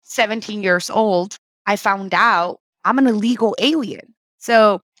17 years old, I found out I'm an illegal alien.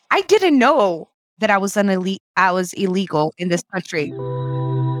 So I didn't know that I was illegal in this country.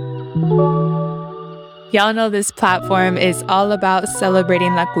 Y'all know this platform is all about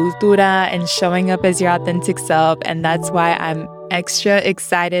celebrating la cultura and showing up as your authentic self. And that's why I'm extra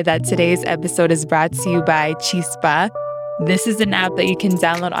excited that today's episode is brought to you by Chispa. This is an app that you can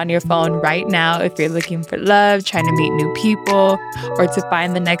download on your phone right now if you're looking for love, trying to meet new people, or to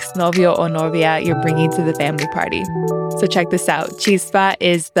find the next novio or novia you're bringing to the family party. So check this out. Chispa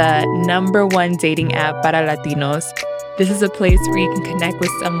is the #1 dating app para Latinos. This is a place where you can connect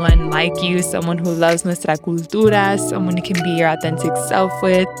with someone like you, someone who loves nuestra cultura, someone you can be your authentic self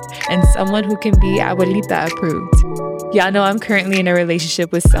with, and someone who can be abuelita approved. Y'all know I'm currently in a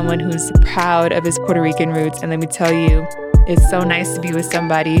relationship with someone who's proud of his Puerto Rican roots, and let me tell you, it's so nice to be with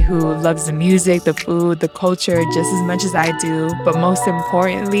somebody who loves the music, the food, the culture just as much as I do. But most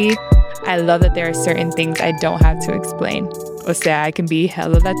importantly, I love that there are certain things I don't have to explain. O sea, I can be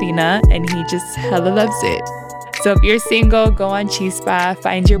hella Latina and he just hella loves it. So if you're single, go on Chispa,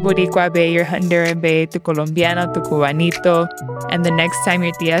 find your Boricua bae, your Honduran bae, tu Colombiano, tu Cubanito, and the next time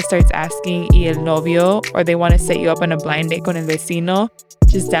your tia starts asking y el novio, or they want to set you up on a blind date con el vecino,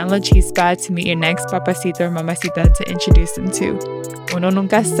 just download Chispa to meet your next papacito or mamacita to introduce them to. Uno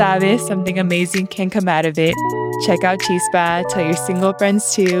nunca sabe, something amazing can come out of it. Check out Chispa, tell your single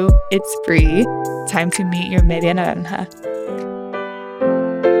friends too, it's free. Time to meet your media naranja.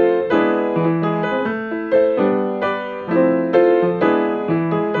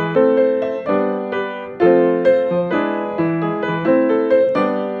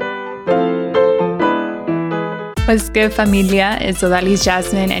 What's good, familia? It's Odalis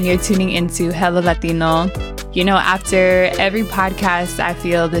Jasmine, and you're tuning into Hello Latino. You know, after every podcast, I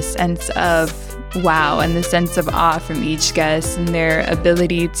feel this sense of wow and the sense of awe from each guest and their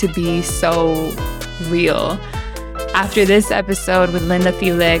ability to be so real. After this episode with Linda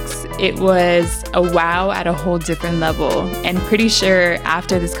Felix, it was a wow at a whole different level. And pretty sure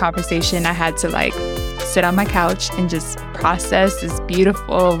after this conversation, I had to sit on my couch and just process this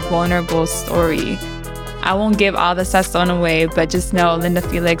beautiful, vulnerable story. I won't give all the sazon away, but just know Linda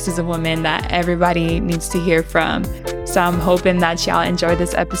Felix is a woman that everybody needs to hear from. So I'm hoping that y'all enjoyed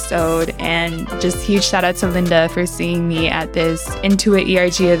this episode, and just huge shout out to Linda for seeing me at this Intuit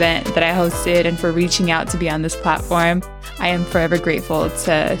ERG event that I hosted and for reaching out to be on this platform. I am forever grateful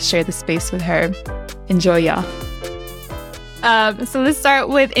to share the space with her. Enjoy, y'all. So let's start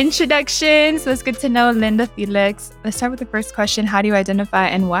with introductions. So it's good to know Linda Felix. Let's start with the first question. How do you identify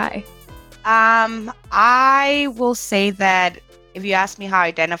and why? I will say that if you ask me how I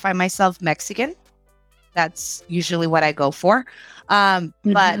identify myself, Mexican. That's usually what I go for. But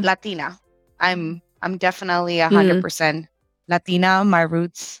Latina. I'm definitely 100% Latina. My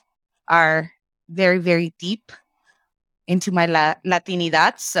roots are very, very deep into my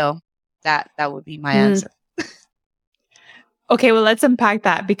Latinidad. So that would be my answer. Okay, well, let's unpack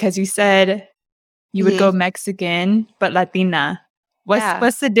that, because you said you would go Mexican, but Latina.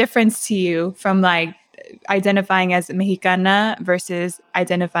 What's the difference to you from identifying as Mexicana versus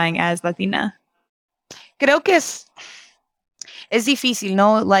identifying as Latina? Creo que es difícil,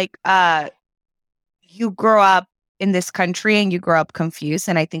 ¿no? You grow up in this country and you grow up confused.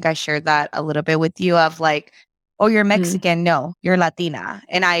 And I think I shared that a little bit with you of oh, you're Mexican. No, you're Latina.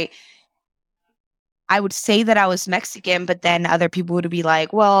 And I would say that I was Mexican, but then other people would be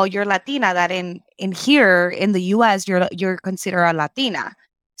like, well, you're Latina, that in here in the US, you're considered a Latina.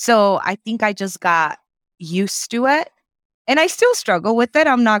 So I think I just got used to it. And I still struggle with it.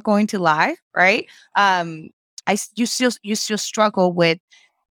 I'm not going to lie, right? You still struggle with,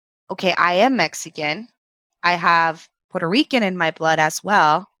 okay, I am Mexican. I have Puerto Rican in my blood as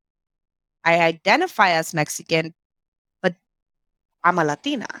well. I identify as Mexican, but I'm a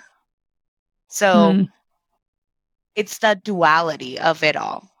Latina. So it's the duality of it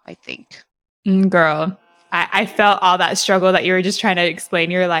all, I think. Girl, I felt all that struggle that you were just trying to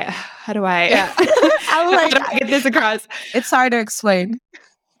explain. You're like, how do I, how do I get this across? It's hard to explain.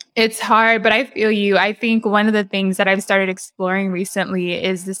 It's hard, but I feel you. I think one of the things that I've started exploring recently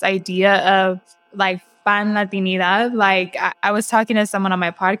is this idea of pan Latinidad. I was talking to someone on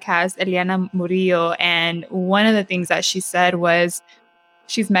my podcast, Eliana Murillo, and one of the things that she said was,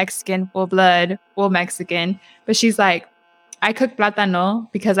 she's Mexican, full blood, full Mexican. But she's like, I cook plátano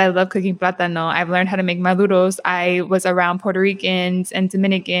because I love cooking plátano. I've learned how to make maduros. I was around Puerto Ricans and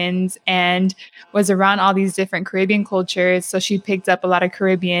Dominicans and was around all these different Caribbean cultures. So she picked up a lot of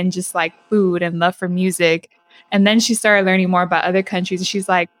Caribbean, just food and love for music. And then she started learning more about other countries. And she's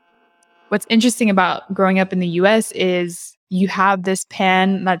like, what's interesting about growing up in the US is you have this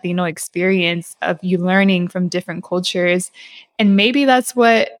pan Latino experience of you learning from different cultures. And maybe that's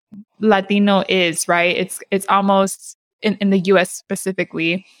what Latino is, right? It's almost in the US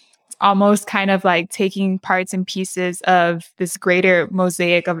specifically, it's almost kind of like taking parts and pieces of this greater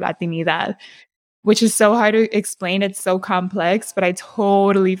mosaic of Latinidad, which is so hard to explain. It's so complex, but I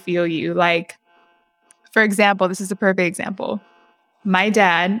totally feel you. Like, for example, this is a perfect example. My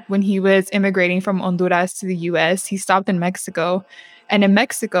dad, when he was immigrating from Honduras to the US, he stopped in Mexico. And in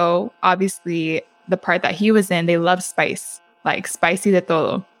Mexico, obviously, the part that he was in, they love spice, like spicy de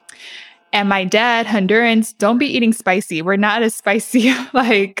todo. And my dad, Hondurans, don't be eating spicy. We're not a spicy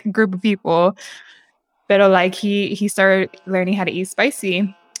like group of people. But like he started learning how to eat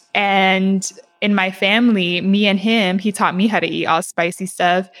spicy. And in my family, me and him, he taught me how to eat all spicy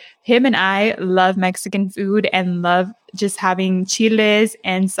stuff. Him and I love Mexican food and love just having chiles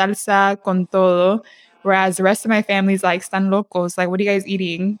and salsa con todo. Whereas the rest of my family's like, están locos. Like, what are you guys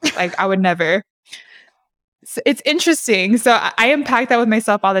eating? Like, I would never. So it's interesting. So I unpack that with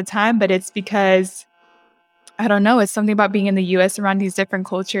myself all the time, but it's because I don't know. It's something about being in the US around these different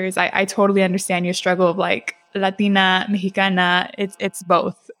cultures. I totally understand your struggle of like Latina, Mexicana. It's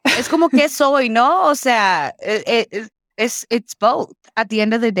both. Es como que soy, ¿no? O sea, it's both. At the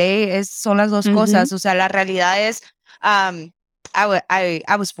end of the day, son las dos cosas. O sea, la realidad es, I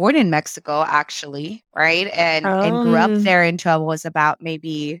was born in Mexico, actually, right? And grew up there until I was about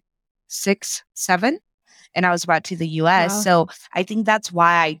maybe 6, 7. And I was brought to the US. Wow. So I think that's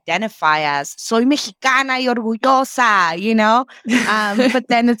why I identify as soy mexicana y orgullosa, you know? But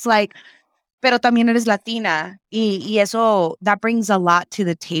then it's like, pero también eres Latina. Y eso, that brings a lot to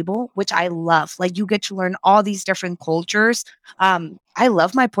the table, which I love. Like, you get to learn all these different cultures. I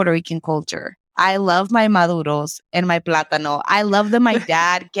love my Puerto Rican culture. I love my maduros and my plátano. I love that my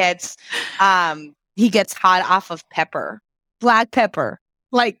dad gets, he gets hot off of pepper, black pepper.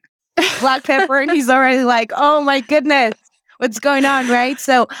 Like, black pepper, and he's already like, oh my goodness, what's going on, right?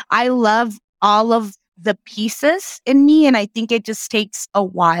 So I love all of the pieces in me, and I think it just takes a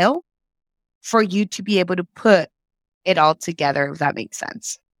while for you to be able to put it all together, if that makes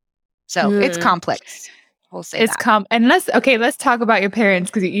sense. So it's complex. We'll say it's that. And let's talk about your parents,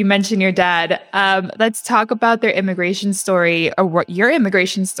 because you mentioned your dad. Let's talk about their immigration story, or your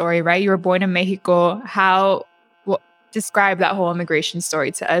immigration story, right? You were born in Mexico. Describe that whole immigration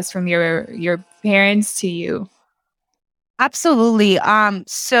story to us, from your parents to you. Absolutely.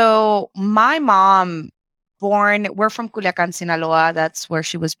 So my mom, we're from Culiacan, Sinaloa. That's where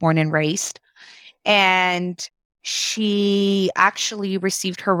she was born and raised. And she actually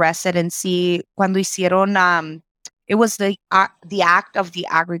received her residency cuando hicieron, it was the act of the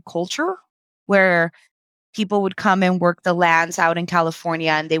agriculture, where people would come and work the lands out in California,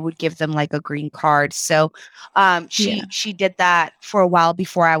 and they would give them like a green card. So she did that for a while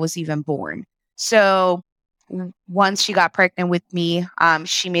before I was even born. So once she got pregnant with me,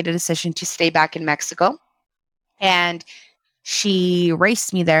 she made a decision to stay back in Mexico. And she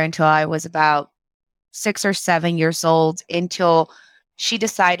raised me there until I was about 6 or 7 years old, until she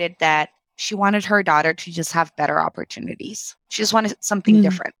decided that she wanted her daughter to just have better opportunities. She just wanted something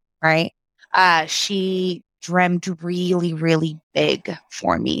different, right? She dreamt really, really big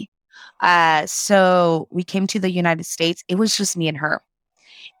for me. So we came to the United States. It was just me and her.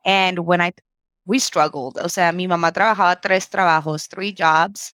 And we struggled. O sea, mi mamá trabajaba 3 trabajos, 3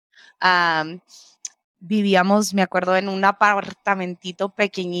 jobs. Vivíamos, me acuerdo, en un apartamentito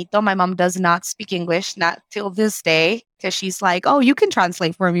pequeñito. My mom does not speak English, not till this day, because she's like, oh, you can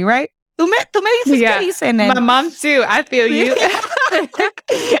translate for me, right? Tú me dices qué dicen. My mom too. I feel you.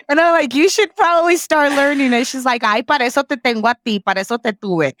 And I'm like, you should probably start learning it. She's like, ay, para eso te tengo a ti, para eso te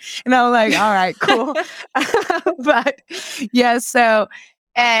tuve. And I'm like, all right, cool. But yeah, so,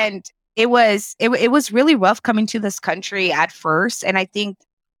 and it was really rough coming to this country at first. And I think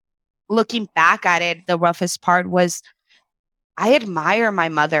looking back at it, the roughest part was, I admire my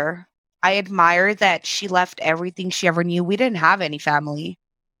mother. I admire that she left everything she ever knew. We didn't have any family.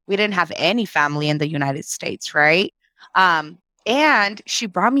 We didn't have any family in the United States, right? And she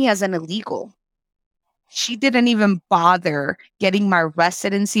brought me as an illegal. She didn't even bother getting my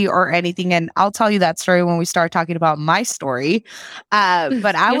residency or anything. And I'll tell you that story when we start talking about my story.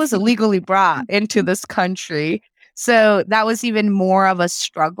 But I was illegally brought into this country. So that was even more of a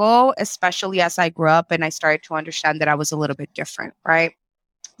struggle, especially as I grew up and I started to understand that I was a little bit different, right?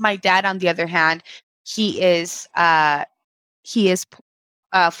 My dad, on the other hand, he is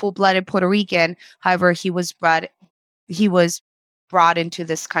full-blooded Puerto Rican. However, he was brought into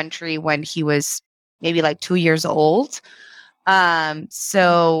this country when he was maybe like 2 years old.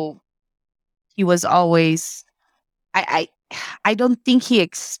 So he was always, I I don't think he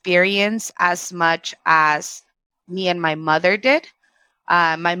experienced as much as me and my mother did.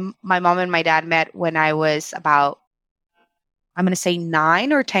 My mom and my dad met when I was about, I'm going to say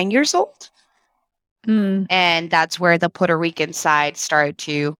 9 or 10 years old. And that's where the Puerto Rican side started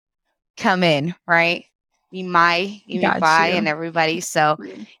to come in, right? Mi mai, y mi Got pai, you. and everybody. So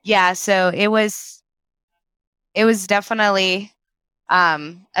yeah, so it was definitely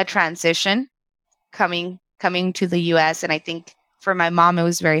a transition coming to the US. And I think for my mom it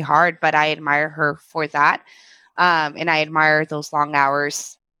was very hard, but I admire her for that. And I admire those long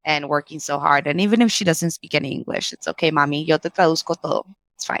hours and working so hard. And even if she doesn't speak any English, it's okay, mommy. Yo te traduzco todo.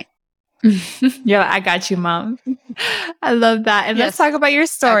 It's fine. Yeah, I got you, mom. I love that. And let's Yes, talk about your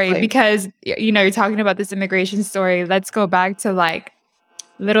story exactly. because, you're talking about this immigration story. Let's go back to like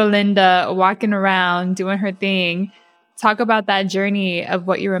little Linda walking around, doing her thing. Talk about that journey of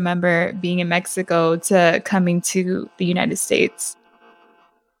what you remember being in Mexico to coming to the United States.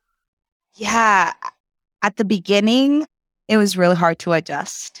 Yeah. At the beginning, it was really hard to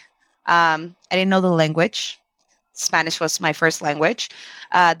adjust. I didn't know the language. Spanish was my first language.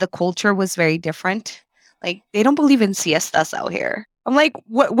 The culture was very different. Like, they don't believe in siestas out here. I'm like,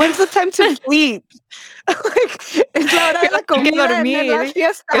 when's the time to sleep? Like, es la hora de la Hay que comida, no es la dormir.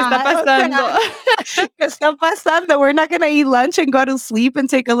 fiesta. ¿Qué está O pasando? sea, ¿qué está pasando? We're not going to eat lunch and go to sleep and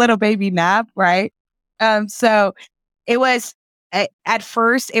take a little baby nap, right? So it was, at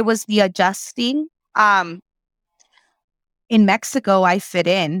first, it was the adjusting. In Mexico, I fit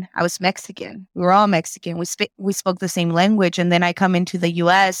in. I was Mexican. We were all Mexican. We spoke the same language. And then I come into the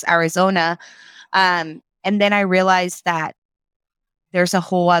US, Arizona, and then I realized that there's a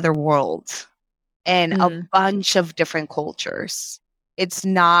whole other world and a bunch of different cultures. It's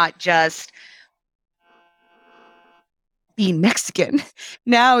not just being Mexican.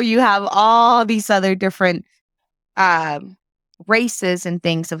 Now you have all these other different races and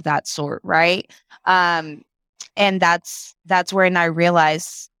things of that sort, right? And that's when I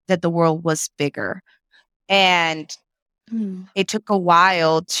realized that the world was bigger. And it took a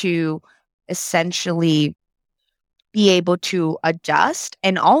while to essentially be able to adjust.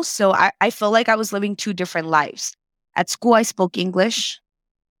 And also, I feel like I was living two different lives. At school, I spoke English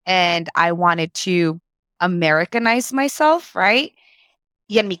and I wanted to Americanize myself, right?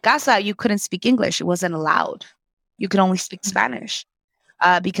 Y en mi casa, you couldn't speak English. It wasn't allowed. You could only speak Spanish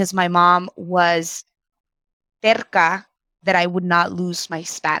because my mom was terca that I would not lose my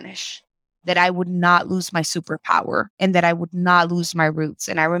Spanish, that I would not lose my superpower, and that I would not lose my roots.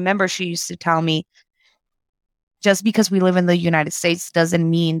 And I remember she used to tell me, just because we live in the United States doesn't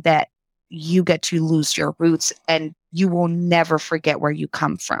mean that you get to lose your roots and you will never forget where you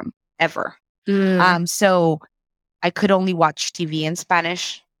come from, ever. So I could only watch TV in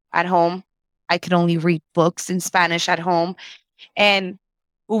Spanish at home. I could only read books in Spanish at home. And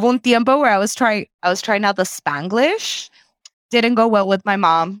hubo un tiempo where I was trying out the Spanglish. Didn't go well with my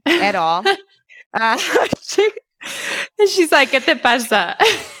mom at all. She's like, ¿qué te pasa?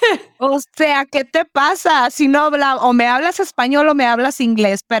 O sea, ¿qué te pasa? Si no habla, o me hablas español o me hablas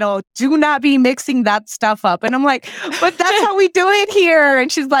inglés, pero do not be mixing that stuff up. And I'm like, but that's how we do it here.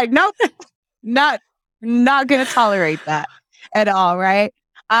 And she's like, nope, not going to tolerate that at all, right?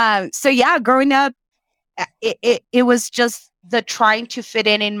 So yeah, growing up, it was just the trying to fit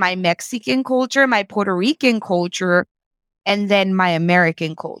in my Mexican culture, my Puerto Rican culture, and then my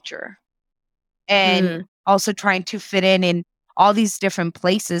American culture. And also trying to fit in all these different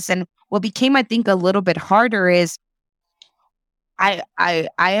places. And what became, I think, a little bit harder is I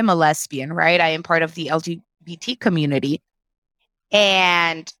am a lesbian, right? I am part of the LGBT community.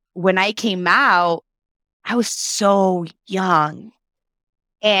 And when I came out, I was so young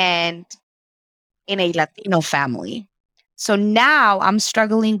and in a Latino family. So now I'm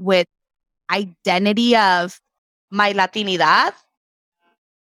struggling with identity of my Latinidad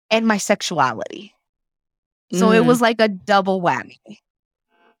and my sexuality. So it was like a double whammy. It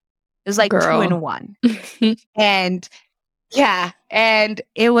was like 2 in 1. And yeah, and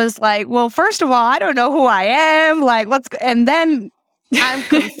it was like, well, first of all, I don't know who I am. Like, and then I'm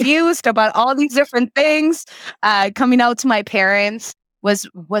confused about all these different things. Coming out to my parents was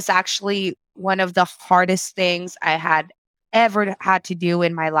actually one of the hardest things I had ever had to do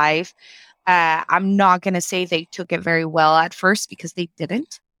in my life. I'm not going to say they took it very well at first because they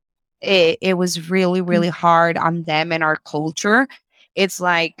didn't. It was really, really hard on them and our culture. It's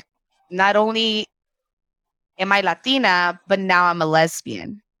like, not only am I Latina, but now I'm a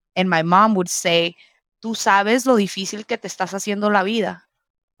lesbian. And my mom would say, tú sabes lo difícil que te estás haciendo la vida.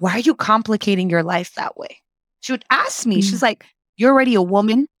 Why are you complicating your life that way? She would ask me, she's like, you're already a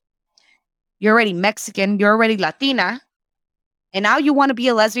woman. You're already Mexican. You're already Latina. And now you want to be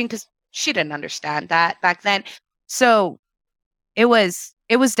a lesbian, because she didn't understand that back then. So it was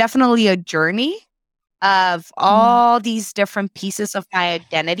definitely a journey of all these different pieces of my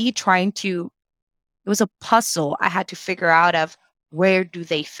identity it was a puzzle I had to figure out of where do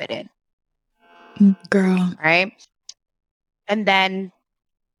they fit in. Girl. Right. And then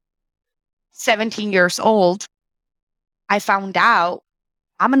 17 years old, I found out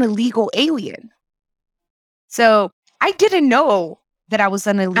I'm an illegal alien. So I didn't know that I was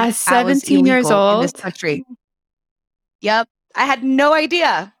an illegal. At 17 years old in this country. Yep. I had no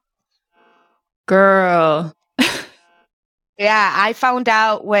idea. Girl. Yeah, I found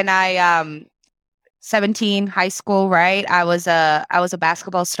out when I 17, high school, right? I was a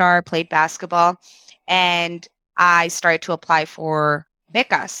basketball star, played basketball, and I started to apply for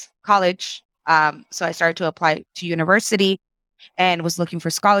becas, college. So I started to apply to university and was looking for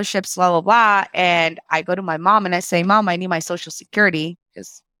scholarships, blah, blah, blah. And I go to my mom and I say, Mom, I need my social security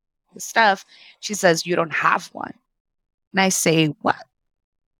because the stuff. She says, you don't have one. And I say, what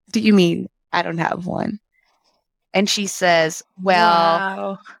do you mean I don't have one? And she says, well,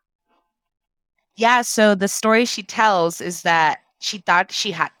 wow. Yeah, so the story she tells is that she thought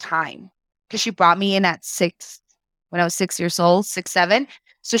she had time because she brought me in at 6, when I was 6 years old, 6, 7.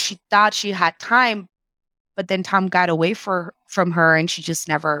 So she thought she had time, but then Tom got away from her and she just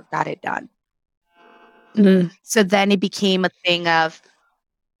never got it done. So then it became a thing of,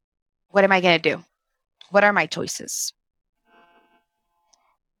 what am I going to do? What are my choices?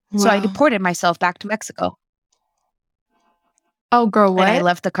 Wow. So I deported myself back to Mexico. Oh, girl, what? And I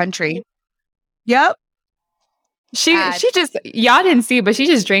left the country. Yep. She just, y'all didn't see, but she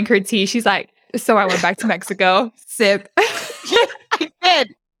just drank her tea. She's like, so I went back to Mexico. Sip. I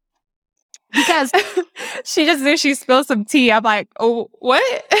did. Because she just knew she spilled some tea. I'm like, oh,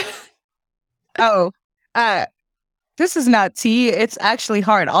 what? This is not tea. It's actually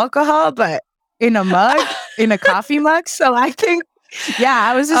hard alcohol, but in a mug, in a coffee mug. So I think,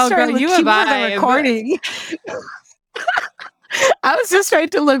 I was just trying to look cute for the recording. I was just trying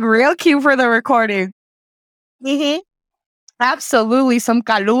to look real cute for the recording. Mm-hmm. Absolutely. Some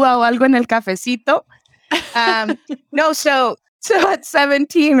Kahlua o algo en el cafecito. No, so at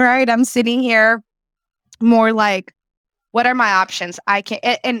 17, right, I'm sitting here more like, what are my options? I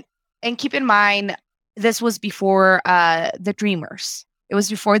can, and keep in mind, this was before the Dreamers. It was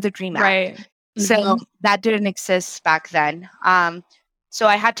before the Dream Act. Right. So that didn't exist back then. So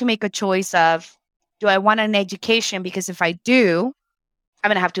I had to make a choice of, do I want an education? Because if I do, I'm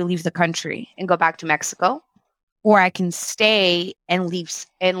going to have to leave the country and go back to Mexico. Or I can stay and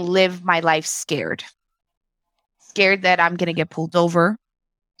live my life scared. Scared that I'm going to get pulled over.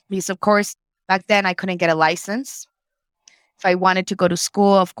 Because, of course, back then I couldn't get a license. If I wanted to go to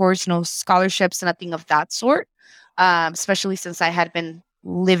school, of course, no scholarships, nothing of that sort. Especially since I had been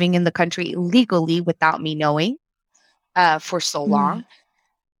living in the country illegally without me knowing for so long.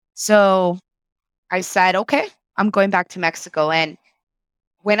 So I said, okay, I'm going back to Mexico. And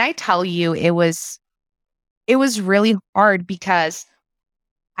when I tell you, it was really hard because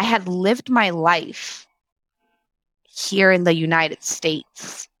I had lived my life here in the United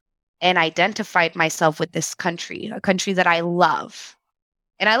States and identified myself with this country, a country that I love.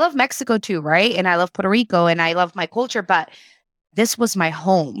 And I love Mexico too, right? And I love Puerto Rico and I love my culture, but this was my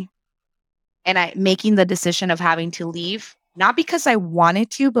home. And making the decision of having to leave, not because I wanted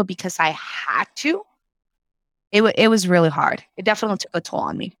to, but because I had to. It was really hard. It definitely took a toll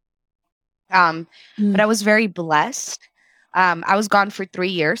on me. But I was very blessed. I was gone for 3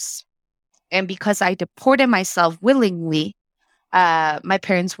 years. And because I deported myself willingly, my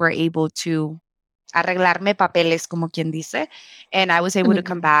parents were able to arreglarme papeles, como quien dice. And I was able to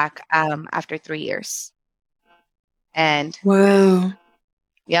come back after 3 years. And wow.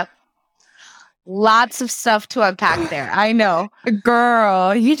 Yep. Lots of stuff to unpack there. I know.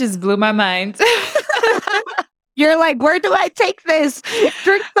 Girl, you just blew my mind. You're like, where do I take this?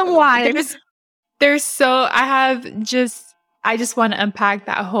 Drink some wine. There's so, I just want to unpack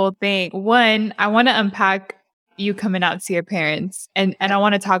that whole thing. One, I want to unpack you coming out to your parents. And I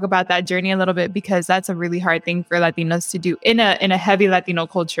want to talk about that journey a little bit because that's a really hard thing for Latinos to do in a heavy Latino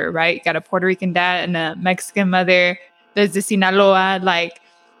culture, right? You got a Puerto Rican dad and a Mexican mother. There's the Sinaloa,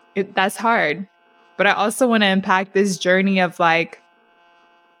 that's hard. But I also want to unpack this journey of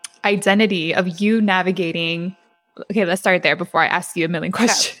identity, of you navigating. Okay, let's start there before I ask you a million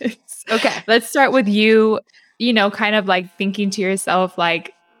questions. Okay. Let's start with you, kind of thinking to yourself,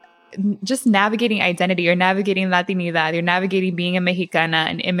 just navigating identity. You're navigating Latinidad. You're navigating being a Mexicana,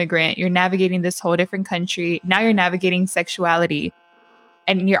 an immigrant. You're navigating this whole different country. Now you're navigating sexuality.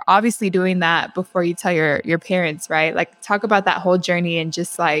 And you're obviously doing that before you tell your parents, right? Like, talk about that whole journey and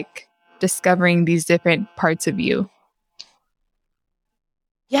just like discovering these different parts of you.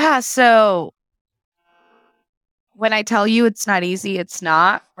 Yeah. So when I tell you it's not easy, it's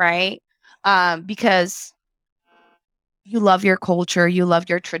not, right? Because you love your culture, you love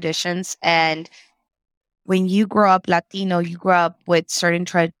your traditions. And when you grow up Latino, you grow up with certain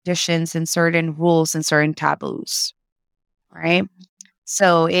traditions and certain rules and certain taboos, right?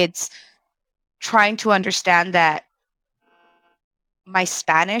 So it's trying to understand that my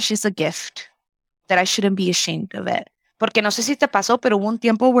Spanish is a gift, that I shouldn't be ashamed of it. Porque no sé si te pasó, pero hubo un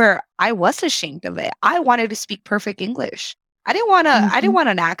tiempo where I was ashamed of it. I wanted to speak perfect English. I didn't want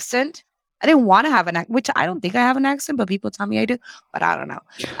an accent. I didn't want to have an accent, which I don't think I have an accent, but people tell me I do, but I don't know.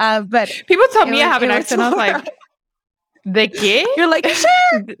 But people tell me I have an accent. I was like, ¿de qué? You're like,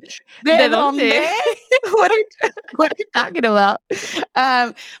 sure. ¿De dónde? What are you talking about?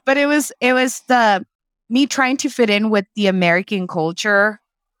 But it was me trying to fit in with the American culture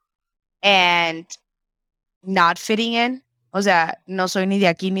and not fitting in. O sea, no soy ni de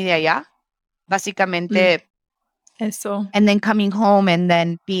aquí ni de allá. Básicamente. Eso. And then coming home and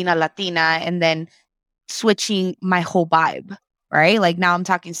then being a Latina and then switching my whole vibe, right? Like now I'm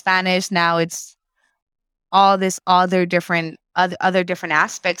talking Spanish. Now it's all this other different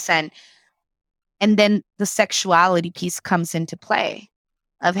aspects. And then the sexuality piece comes into play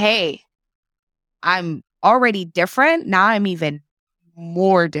of, hey, I'm already different. Now I'm even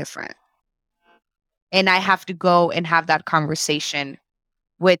more different. And I have to go and have that conversation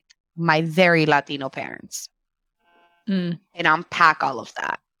with my very Latino parents and unpack all of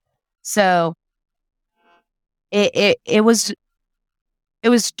that. So it was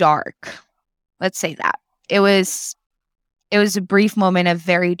dark. Let's say that. It was a brief moment of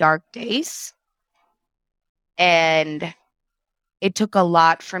very dark days. And it took a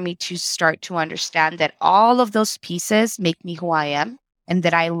lot for me to start to understand that all of those pieces make me who I am and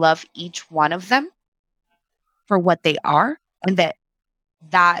that I love each one of them for what they are, and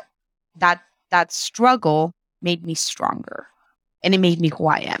that struggle made me stronger and it made me who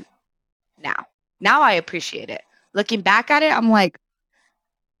I am now. Now I appreciate it. Looking back at it, I'm like,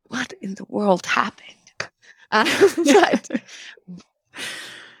 what in the world happened? And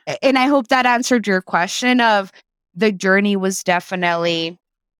I hope that answered your question of the journey was definitely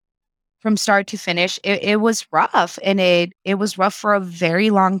from start to finish. It was rough, and it was rough for a very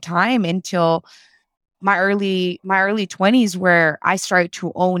long time until my early 20s, where I started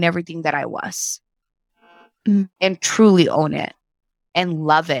to own everything that I was and truly own it and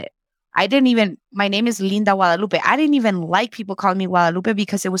love it. My name is Linda Guadalupe. I didn't even like people calling me Guadalupe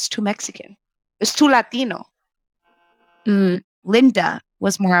because it was too Mexican. It was too Latino. Linda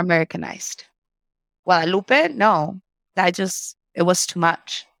was more Americanized. Guadalupe, no. It was too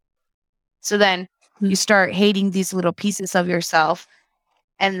much. So then you start hating these little pieces of yourself.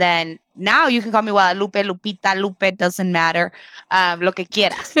 And then now you can call me Guadalupe, Lupita, Lupe, doesn't matter. Lo que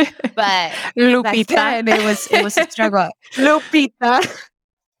quieras. But Lupita. Then, it was a struggle. Lupita.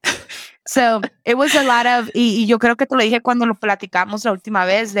 So it was a lot of, y yo creo que te lo dije cuando lo platicamos la última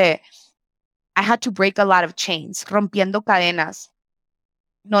vez, de I had to break a lot of chains, rompiendo cadenas.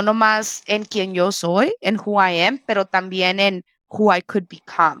 No nomás en quien yo soy, en who I am, pero también en who I could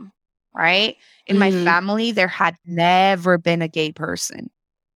become, right? In my family, there had never been a gay person.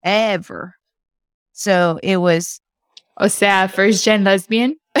 Ever. So it was... O sea, first-gen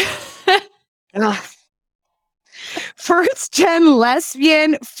lesbian? First-gen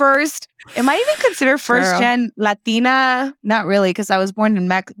lesbian, am I even considered first-gen Latina? Not really, because I was born in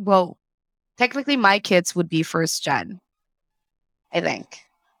Mexico. Well, technically my kids would be first-gen, I think.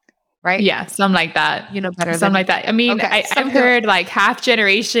 Right? Yeah, something like that. You know better something like that. I mean, okay, I've heard like half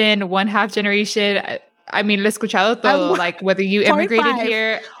generation, one half generation. I mean, lo he escuchado todo, like whether you immigrated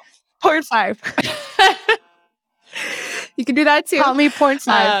here. 0.5. You can do that too. Call me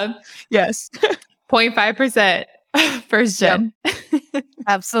 0.5. Yes. 0.5% first gen. Yep.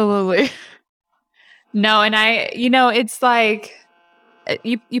 Absolutely. No, and it's like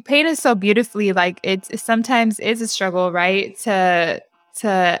you paint it so beautifully. Like it sometimes is a struggle, right?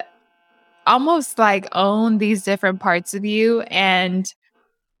 To almost like own these different parts of you. And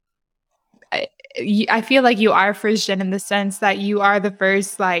I feel like you are first gen in the sense that you are the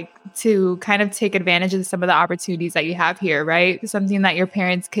first, like, to kind of take advantage of some of the opportunities that you have here, right? Something that your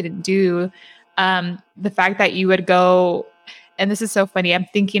parents couldn't do. The fact that you would go, and this is so funny, I'm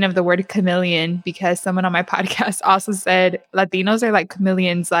thinking of the word chameleon because someone on my podcast also said Latinos are like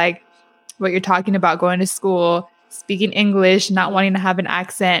chameleons, like what you're talking about, going to school, speaking English, not wanting to have an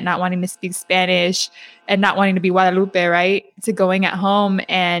accent, not wanting to speak Spanish, and not wanting to be Guadalupe, right? To going at home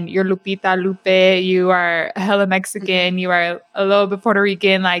and you're Lupita Lupe, you are hella Mexican, you are a little bit Puerto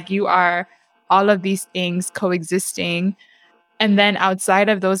Rican, like you are all of these things coexisting. And then outside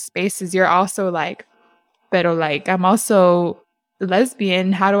of those spaces, you're also like, pero like, I'm also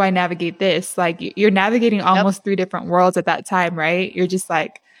lesbian. How do I navigate this? Like you're navigating almost 3 different worlds at that time, right? You're just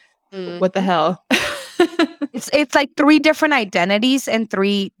like, what the hell? It's like 3 different identities and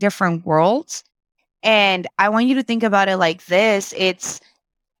 3 different worlds. And I want you to think about it like this. It's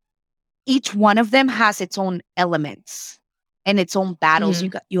each one of them has its own elements and its own battles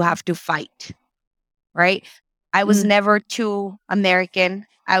you have to fight, right? I was never too American.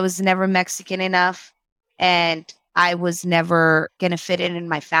 I was never Mexican enough. And I was never going to fit in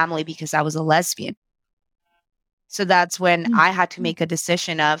my family because I was a lesbian. So that's when I had to make a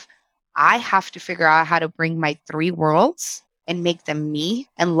decision of, I have to figure out how to bring my 3 worlds and make them me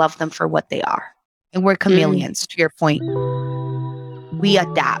and love them for what they are. And we're chameleons, to your point. We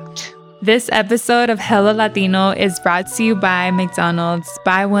adapt. This episode of Hella Latino is brought to you by McDonald's.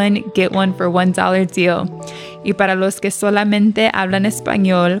 Buy one, get one for $1 deal. Y para los que solamente hablan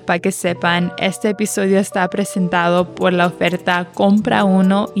español, para que sepan, este episodio está presentado por la oferta Compra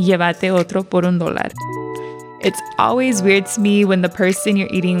uno y llévate otro por $1. It's always weird to me when the person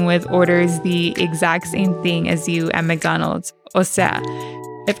you're eating with orders the exact same thing as you at McDonald's. O sea,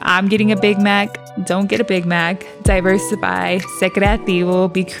 if I'm getting a Big Mac, don't get a Big Mac. Diversify, sé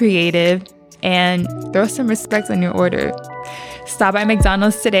creativo, be creative, and throw some respect on your order. Stop by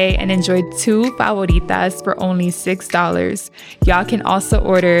McDonald's today and enjoy 2 favoritas for only $6. Y'all can also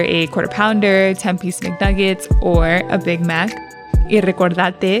order a quarter pounder, 10-piece McNuggets, or a Big Mac. Y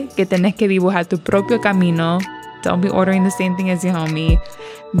recordate que tenés que dibujar tu propio camino. Don't be ordering the same thing as your homie.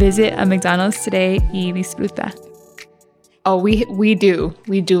 Visit a McDonald's today y disfruta. Oh, we do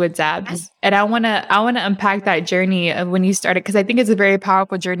with Zabs. And I wanna unpack that journey of when you started, because I think it's a very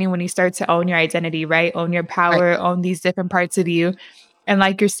powerful journey when you start to own your identity, right? Own your power, own these different parts of you. And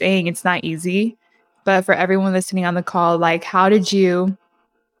like you're saying, it's not easy. But for everyone listening on the call, like how did you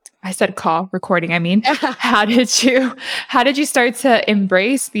recording, I mean, how did you start to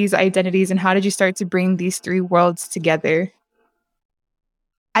embrace these identities and how did you start to bring these 3 worlds together?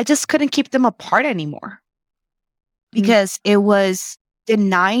 I just couldn't keep them apart anymore. Because it was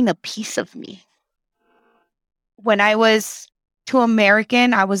denying a piece of me. When I was too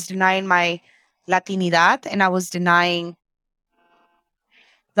American, I was denying my Latinidad and I was denying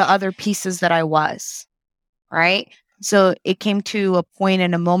the other pieces that I was, right? So it came to a point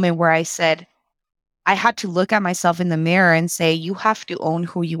in a moment where I said, I had to look at myself in the mirror and say, you have to own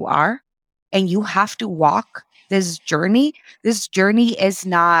who you are and you have to walk this journey. This journey is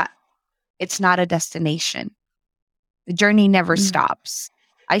it's not a destination. The journey never stops.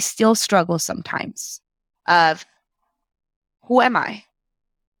 I still struggle sometimes of who am I?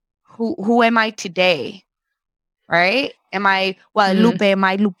 Who am I today? Right? Am I Guadalupe? Am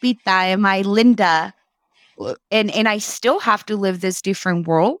I Lupita? Am I Linda? And I still have to live these different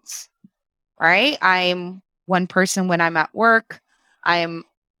worlds. Right? I'm one person when I'm at work. I'm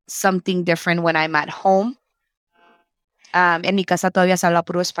something different when I'm at home. En mi casa todavía se habla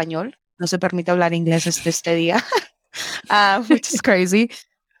puro español. No se permite hablar inglés este día. Which is crazy.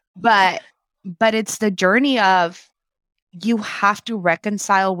 But it's the journey of you have to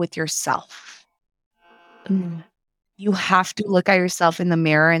reconcile with yourself. You have to look at yourself in the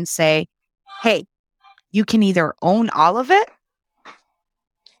mirror and say, hey, you can either own all of it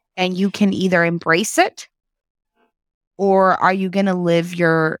and you can either embrace it, or are you going to live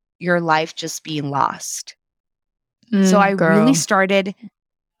your life just being lost? So I really started,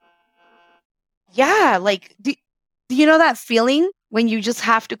 like, do you know that feeling when you just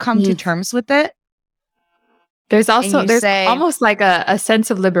have to come to terms with it? There's almost like a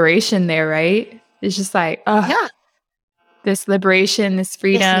sense of liberation there, right? It's just like, this liberation, this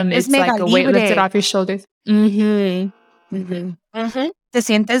freedom, it's like a weight lifted off your shoulders. Te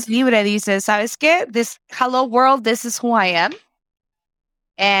sientes libre, dices, ¿sabes qué? This hello world, this is who I am.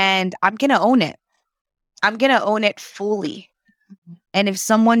 And I'm going to own it. I'm going to own it fully. And if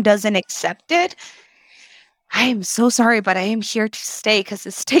someone doesn't accept it, I am so sorry, but I am here to stay because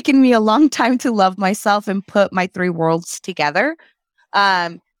it's taken me a long time to love myself and put my 3 worlds together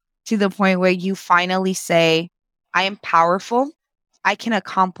to the point where you finally say, I am powerful. I can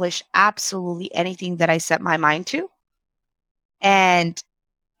accomplish absolutely anything that I set my mind to. And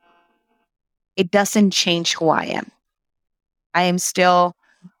it doesn't change who I am. I am still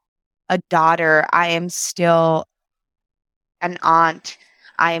a daughter. I am still an aunt.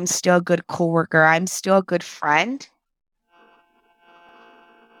 I am still a good coworker. I'm still a good friend.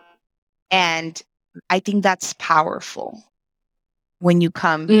 And I think that's powerful when you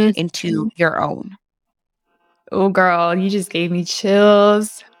come into your own. Oh, girl, you just gave me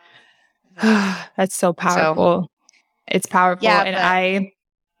chills. That's so powerful. It's powerful. Yeah, and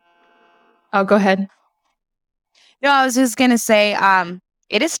oh, go ahead. No, I was just going to say,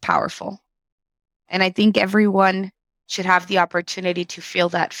 it is powerful. And I think everyone should have the opportunity to feel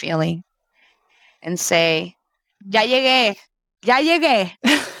that feeling and say, ya llegué, ya llegué.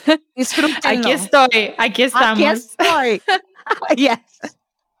 Aquí estoy, aquí estamos. Aquí estoy. Yes.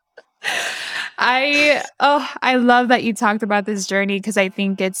 I love that you talked about this journey, because I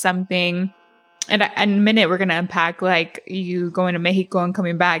think it's something, and in a minute we're going to unpack like you going to Mexico and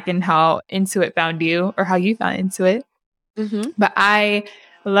coming back and how Intuit found you, or how you found Intuit. But I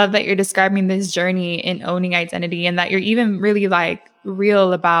love that you're describing this journey in owning identity, and that you're even really like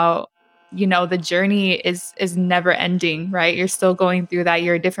real about, the journey is never ending, right? You're still going through that.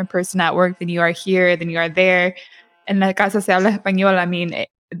 You're a different person at work than you are here, than you are there. And la casa se habla español. I mean,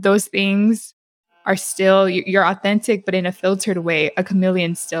 those things are still, you're authentic, but in a filtered way, a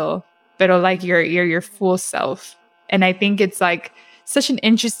chameleon still, pero like you're your full self. And I think it's like such an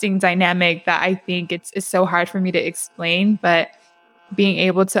interesting dynamic that I think it's so hard for me to explain, but being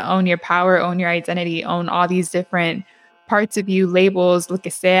able to own your power, own your identity, own all these different parts of you, labels, lo que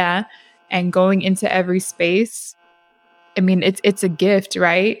sea, and going into every space. I mean, it's a gift,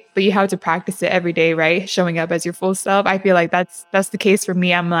 right? But you have to practice it every day, right? Showing up as your full self. I feel like that's the case for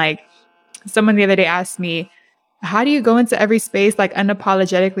me. I'm like, someone the other day asked me, how do you go into every space like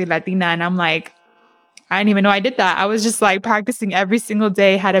unapologetically Latina? And I'm like, I didn't even know I did that. I was just like practicing every single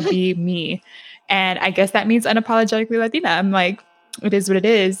day how to be me. And I guess that means unapologetically Latina. I'm like, it is what it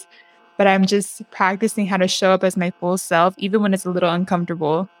is. But I'm just practicing how to show up as my full self, even when it's a little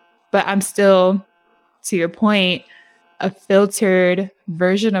uncomfortable. But I'm still, to your point, a filtered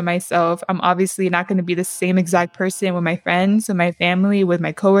version of myself. I'm obviously not going to be the same exact person with my friends, with my family, with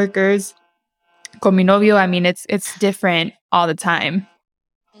my coworkers, con mi novio. I mean, it's different all the time.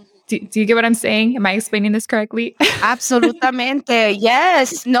 Do you get what I'm saying? Am I explaining this correctly? Absolutamente.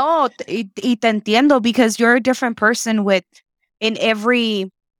 Yes. No, y te entiendo, because you're a different person in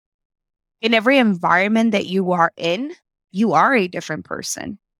every environment that you are in, you are a different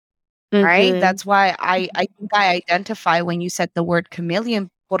person. Right? That's why I think I identify when you said the word chameleon,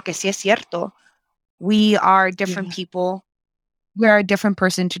 porque sí es cierto. We are different people. We are a different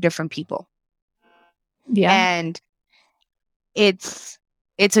person to different people. Yeah. And it's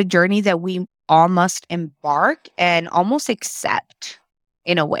a journey that we all must embark and almost accept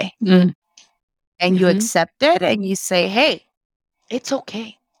in a way. And you accept it and you say, hey, it's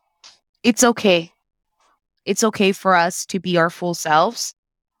okay. It's okay. It's okay for us to be our full selves.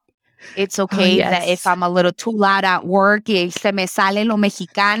 It's okay that if I'm a little too loud at work, y se me sale lo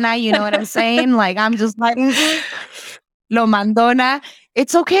mexicana, you know what I'm saying? Like, I'm just like, lo mandona.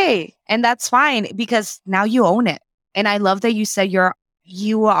 It's okay. And that's fine, because now you own it. And I love that you said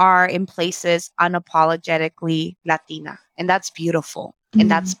you are in places unapologetically Latina. And that's beautiful. And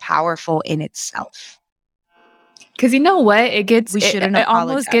that's powerful in itself. Because you know what? It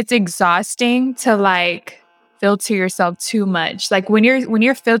almost gets exhausting to like filter yourself too much. Like when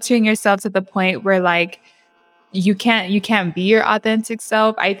you're filtering yourself to the point where like you can't be your authentic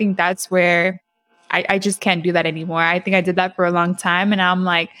self, I think that's where I just can't do that anymore. I think I did that for a long time, and I'm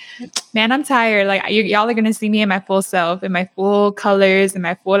like, man, I'm tired. Like y'all are gonna see me in my full self, in my full colors, in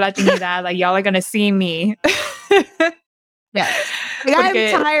my full Latinidad. Like y'all are gonna see me. Yeah, like,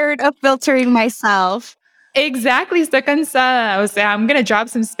 I'm tired of filtering myself. Exactly, estoy cansada. O sea, I'm gonna drop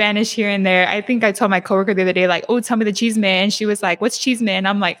some Spanish here and there. I think I told my coworker the other day, like, "Oh, tell me the chisme," and she was like, "What's chisme?" And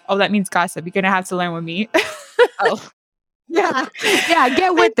I'm like, "Oh, that means gossip. You're gonna have to learn with me." Oh, yeah,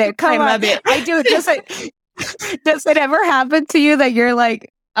 get with it. Come on. I love it. I do. Does it ever happen to you that you're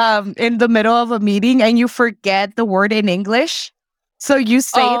like in the middle of a meeting and you forget the word in English? So you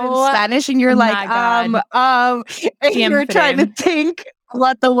say it in Spanish and you're like, and you're trying to think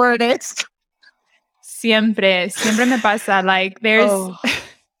what the word is. Siempre me pasa. Like there's,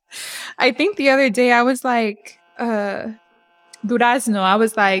 I think the other day I was like, durazno. I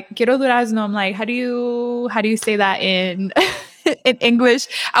was like, quiero durazno. I'm like, how do you say that in in English?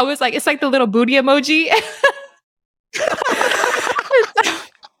 I was like, it's like the little booty emoji.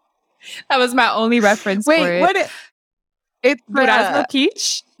 That was my only reference for it. What? It's durazno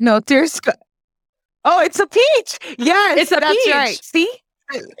peach? No, there's. Oh, it's a peach. Yes, it's a that's peach. Right. See?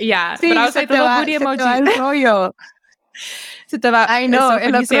 Yeah, but I was like the little booty emoji. Se te va, I know.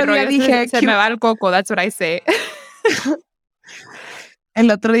 El otro día dije, se me va el coco. That's what I say. El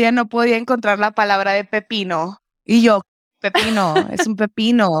otro día no podía encontrar la palabra de pepino. Y yo, pepino, es un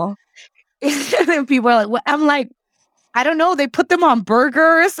pepino. And people are like, what? I'm like, I don't know. They put them on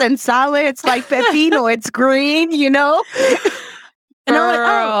burgers and salads like pepino. It's green, you know? And I'm like,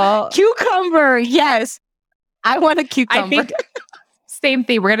 oh, cucumber. Yes. I want a cucumber. I think same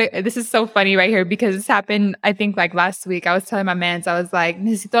thing. This is so funny right here because this happened, I think like last week. I was telling my mans, I was like,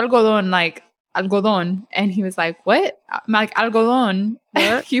 necesito algodón, like algodón. And he was like, what? I'm like, algodón.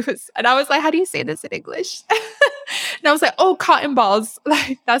 And I was like, how do you say this in English? And I was like, oh, cotton balls.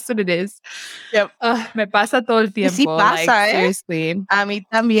 Like, that's what it is. Yep. Me pasa todo el tiempo. Sí pasa, like, seriously. A mí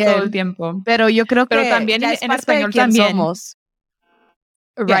también. Todo el tiempo. Pero yo creo que también ya en español también. Somos.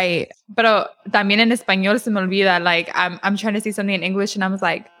 Right. Yeah. Pero también en español se me olvida. Like, I'm trying to say something in English and I was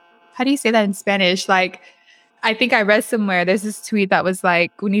like, how do you say that in Spanish? Like, I think I read somewhere, there's this tweet that was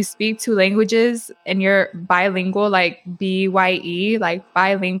like, when you speak two languages and you're bilingual, like BYE, like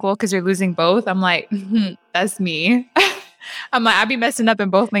bilingual, because you're losing both. I'm like, that's me. I'm like, I'd be messing up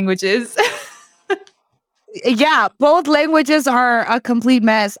in both languages. Yeah, both languages are a complete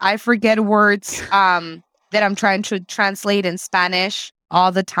mess. I forget words that I'm trying to translate in Spanish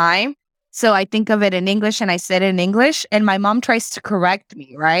all the time. So I think of it in English and I said it in English and my mom tries to correct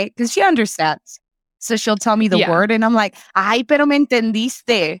me, right? Because she understands. So she'll tell me the word and I'm like, ay, pero me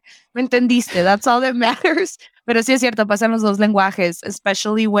entendiste. Me entendiste. That's all that matters. Pero sí es cierto, pasan los dos lenguajes,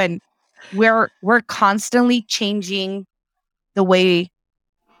 especially when we're constantly changing the way.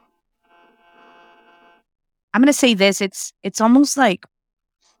 I'm going to say this. It's almost like,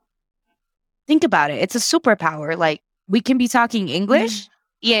 think about it. It's a superpower. Like, we can be talking English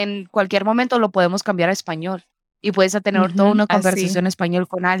y en cualquier momento lo podemos cambiar a español. Y puedes tener toda una conversación en español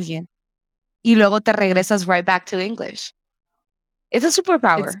con alguien. Y luego te regresas right back to English. It's a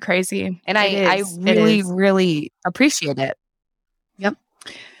superpower. It's crazy. And I really, really appreciate it. Yep.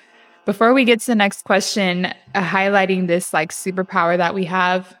 Before we get to the next question, highlighting this like superpower that we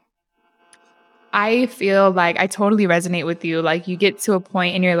have, I feel like I totally resonate with you. Like you get to a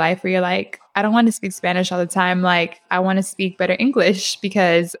point in your life where you're like, I don't want to speak Spanish all the time. Like I want to speak better English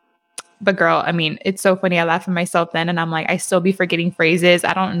but girl, I mean, it's so funny. I laugh at myself then and I'm like, I still be forgetting phrases.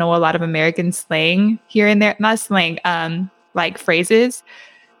 I don't know a lot of American slang here and there. Not slang, like phrases.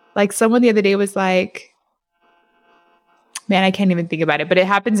 Like someone the other day was like, man, I can't even think about it. But it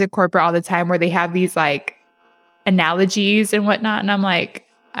happens in corporate all the time where they have these like analogies and whatnot. And I'm like,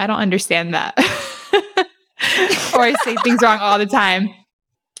 I don't understand that. Or I say things wrong all the time.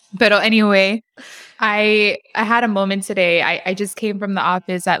 But anyway, I had a moment today. I just came from the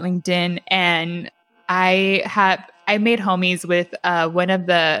office at LinkedIn and I made homies with one of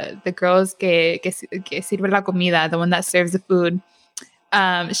the girls que sirve la comida, the one that serves the food.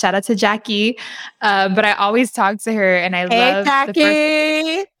 Shout out to Jackie. But I always talk to her and I love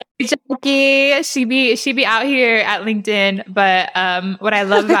Jackie. Jackie. She be out here at LinkedIn. But what I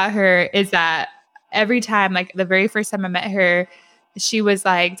love about her is that every time, like the very first time I met her, she was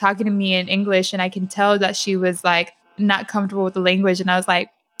like talking to me in English and I can tell that she was like not comfortable with the language. And I was like,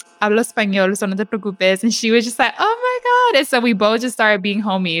 hablo español, so no te preocupes. And she was just like, oh my God. And so we both just started being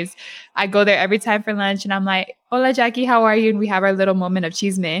homies. I go there every time for lunch and I'm like, hola, Jackie, how are you? And we have our little moment of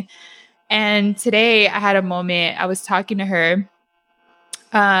chisme. And today I had a moment, I was talking to her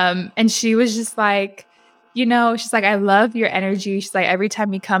and she was just like, you know, she's like, I love your energy. She's like, every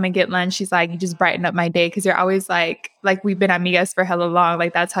time you come and get lunch, she's like, you just brighten up my day because you're always like we've been amigas for hella long.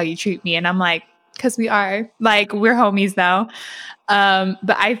 Like, that's how you treat me. And I'm like, because we are. Like, we're homies now.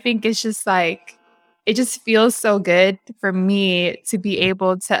 But I think it's just like, it just feels so good for me to be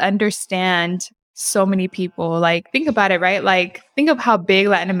able to understand so many people. Like, think about it, right? Like, think of how big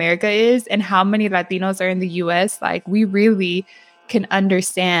Latin America is and how many Latinos are in the US. Like, we really can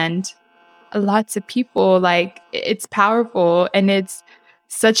understand lots of people. Like it's powerful and it's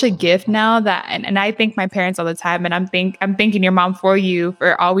such a gift now that and I thank my parents all the time and I'm thanking your mom for you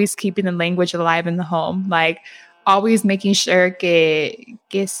for always keeping the language alive in the home, like always making sure que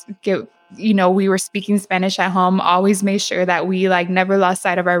you know we were speaking Spanish at home, always made sure that we like never lost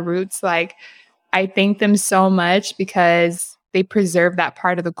sight of our roots. Like I thank them so much because they preserve that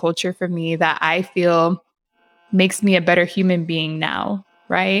part of the culture for me that I feel makes me a better human being now,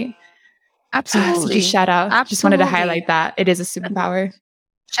 right? Absolutely. So just shout out. Absolutely. Just wanted to highlight that. It is a superpower.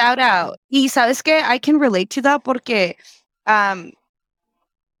 Shout out. Y sabes que I can relate to that porque in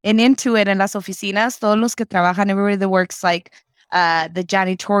Intuit, en las oficinas, todos los que trabajan, everybody that works like the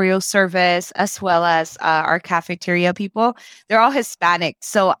janitorial service, as well as our cafeteria people. They're all Hispanic.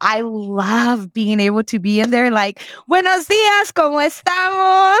 So I love being able to be in there like, buenos días, ¿cómo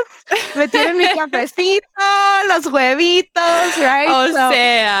estamos? Me tienen mi cafecito, los huevitos, right? Oh, So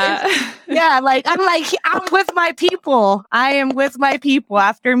sea. yeah, I'm with my people. I am with my people.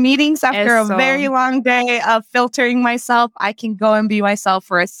 After meetings, after a very Eso. long day of filtering myself, I can go and be myself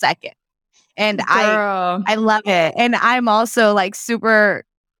for a second. And Girl. I love it. And I'm also like super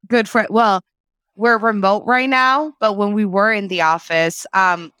good friend. Well, we're remote right now, but when we were in the office,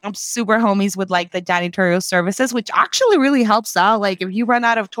 I'm super homies with like the janitorial services, which actually really helps out. Like if you run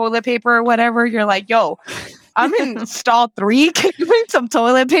out of toilet paper or whatever, you're like, yo, I'm in stall 3. Can you bring some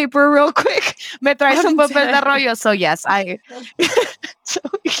toilet paper real quick? Me trae some I'm papel de dead. rollo. So yes, so,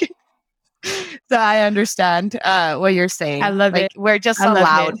 so I understand what you're saying. I love like it. we're just I love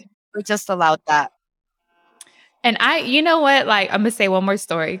allowed. it. We're just allowed that. And you know what? Like, I'm gonna say one more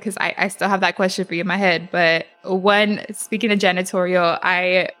story because I still have that question for you in my head. But speaking of janitorial,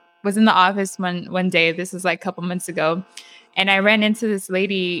 I was in the office one day. This was like a couple months ago, and I ran into this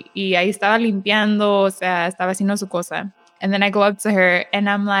lady. Y ahí estaba limpiando, o sea, estaba haciendo su cosa. And then I go up to her and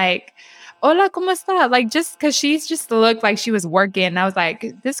I'm like, "Hola, cómo está?" Like, just because she's just looked like she was working. I was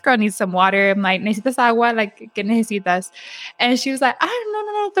like, "This girl needs some water." I'm like, "Necesitas agua? Like, ¿qué necesitas?" And she was like,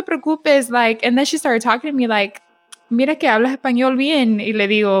 no te preocupes. Like, and then she started talking to me like, mira que hablas español bien. Y le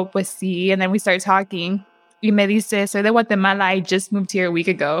digo, pues sí. And then we started talking. Y me dice, soy de Guatemala. I just moved here a week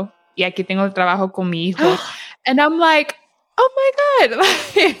ago. Y aquí tengo trabajo con mi hijo. And I'm like, oh my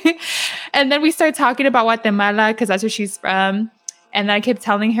God. And then we started talking about Guatemala because that's where she's from. And then I kept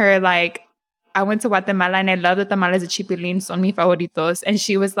telling her, like, I went to Guatemala and I love the tamales de chipilín. Son mis favoritos. And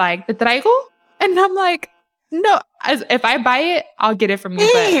she was like, ¿te traigo? And I'm like, no, if I buy it, I'll get it from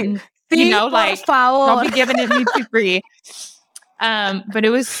you. But you know, like, don't be giving it me too free. But it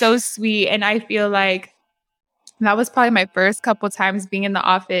was so sweet. And I feel like that was probably my first couple times being in the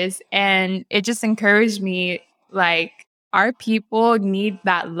office. And it just encouraged me, like, our people need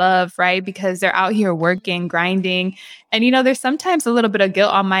that love, right? Because they're out here working, grinding. And, you know, there's sometimes a little bit of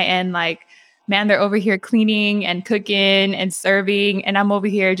guilt on my end, like, man, they're over here cleaning and cooking and serving. And I'm over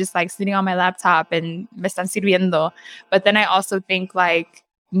here just like sitting on my laptop and me están sirviendo. But then I also think like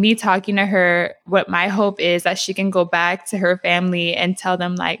me talking to her, what my hope is that she can go back to her family and tell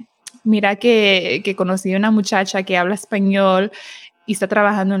them like, mira que conocí una muchacha que habla español y está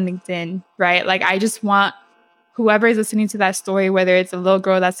trabajando en LinkedIn, right? Like I just want whoever is listening to that story, whether it's a little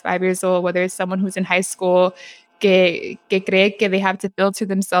girl that's 5 years old, whether it's someone who's in high school, que cree que they have to filter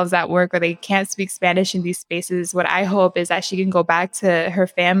themselves at work or they can't speak Spanish in these spaces. What I hope is that she can go back to her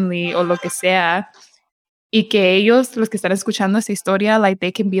family or lo que sea y que ellos, los que están escuchando esa historia, like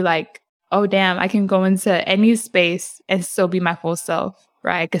they can be like, oh, damn, I can go into any space and still be my full self,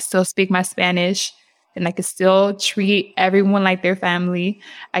 right? I could still speak my Spanish and I could still treat everyone like their family.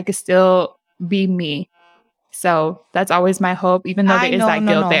 I could still be me. So that's always my hope, even though there is that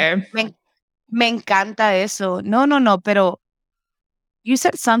guilt there. Me encanta eso. No, pero you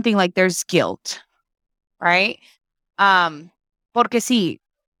said something like there's guilt, right? Porque sí,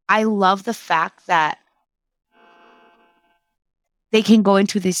 I love the fact that they can go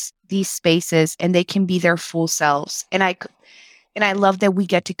into these spaces and they can be their full selves. And I love that we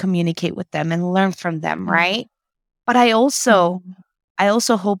get to communicate with them and learn from them, right? But I also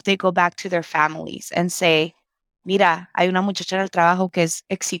hope they go back to their families and say, mira, hay una muchacha en el trabajo que es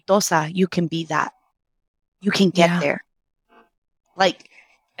exitosa. You can be that. You can get there. Like,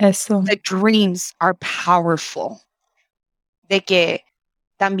 eso. The dreams are powerful. De que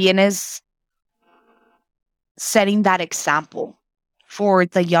también es setting that example for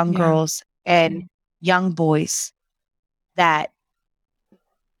the young girls and young boys that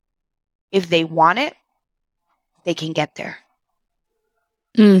if they want it, they can get there.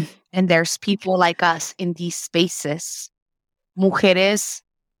 And there's people like us in these spaces. Mujeres.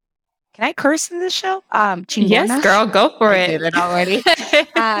 Can I curse in this show? Chingonas. Yes, girl, go for it. I did it already. Que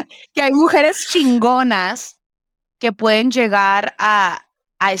hay mujeres chingonas que pueden llegar a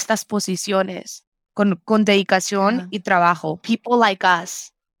estas posiciones con dedicación y trabajo. People like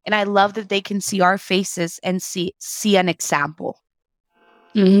us. And I love that they can see our faces and see an example.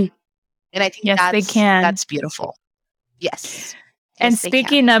 And I think they can. That's beautiful. Yes. And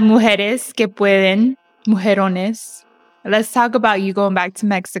speaking of mujeres que pueden, mujerones, let's talk about you going back to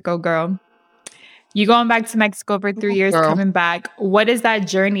Mexico, girl. You going back to Mexico for 3 years, coming back. What is that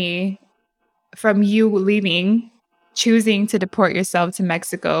journey from you leaving, choosing to deport yourself to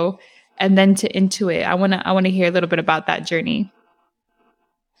Mexico, and then to Intuit? I want to hear a little bit about that journey.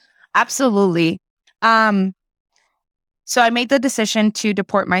 Absolutely. So I made the decision to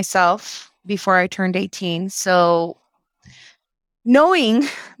deport myself before I turned 18. So knowing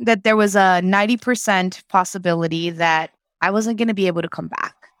that there was a 90% possibility that I wasn't going to be able to come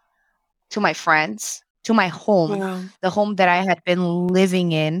back to my friends, to my home, Wow. the home that I had been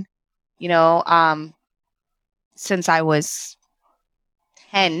living in, you know, since I was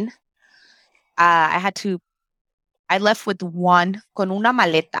 10, I left with con una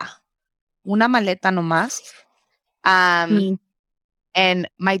maleta nomás. Mm. And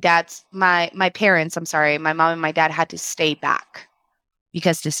my parents, I'm sorry, my mom and my dad had to stay back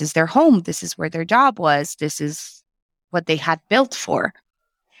because this is their home. This is where their job was. This is what they had built for.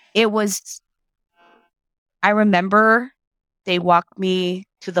 I remember they walked me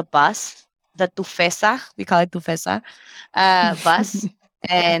to the bus, the Tufesa, we call it Tufesa, bus.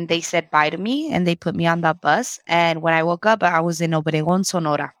 And they said bye to me and they put me on that bus. And when I woke up, I was in Obregón,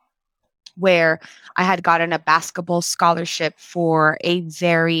 Sonora, where I had gotten a basketball scholarship for a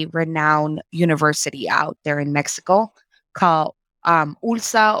very renowned university out there in Mexico called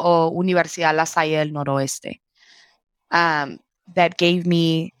ULSA or Universidad La Salle del Noroeste. That gave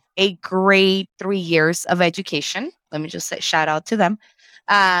me a great 3 years of education. Let me just say shout out to them.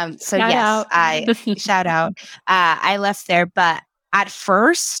 So Shout yes, out. I shout out. I left there, but at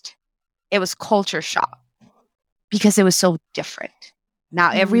first it was culture shock because it was so different.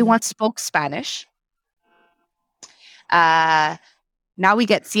 Now everyone spoke Spanish. Now we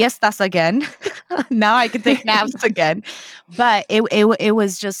get siestas again. Now I can take naps again. But it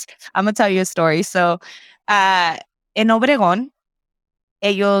was just, I'm gonna tell you a story. So in Obregón,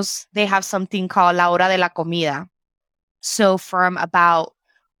 they have something called la hora de la comida. So from about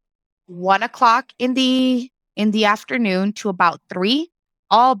 1:00 in the afternoon to about 3,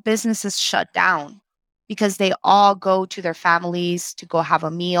 all businesses shut down because they all go to their families to go have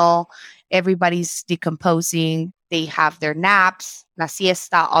a meal. Everybody's decomposing. They have their naps, la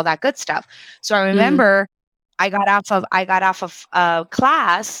siesta, all that good stuff. So I remember I got off of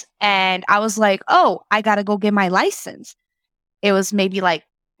class and I was like, oh, I got to go get my license. It was maybe like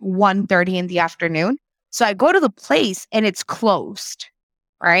 1:30 in the afternoon. So I go to the place and it's closed,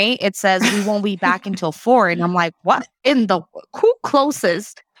 right? It says we won't be back until 4. And I'm like, what who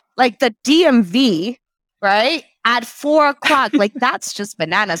closes? Like the DMV, right? At 4:00. Like that's just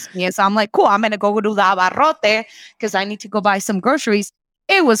bananas to me. So I'm like, cool, I'm going to go to the Abarrote because I need to go buy some groceries.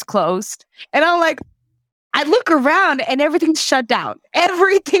 It was closed. And I'm like, I look around and everything's shut down.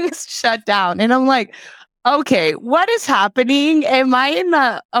 Everything is shut down. And I'm like, okay, what is happening? Am I in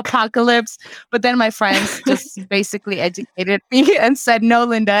the apocalypse? But then my friends just basically educated me and said, no,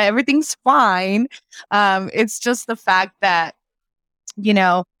 Linda, everything's fine. It's just the fact that,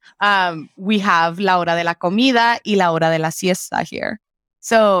 we have la hora de la comida y la hora de la siesta here.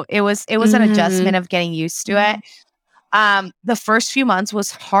 So it was an adjustment of getting used to it. The first few months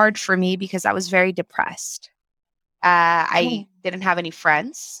was hard for me because I was very depressed. I didn't have any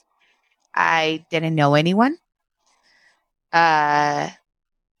friends. I didn't know anyone. My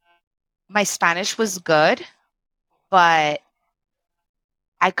Spanish was good, but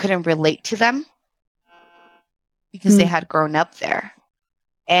I couldn't relate to them because they had grown up there.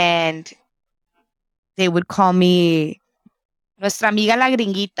 And they would call me nuestra amiga la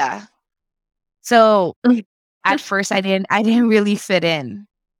gringuita. So at first I didn't really fit in.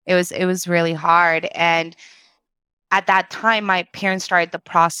 It was really hard. And at that time, my parents started the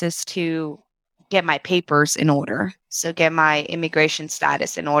process to get my papers in order. So get my immigration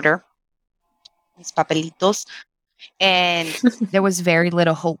status in order. Mis papelitos. And there was very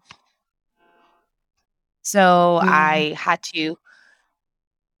little hope. So I had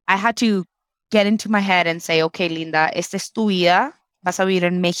to get into my head and say, okay, Linda, esta es tu vida. Vas a vivir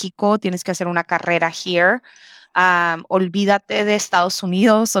en México. Tienes que hacer una carrera here. Olvídate de Estados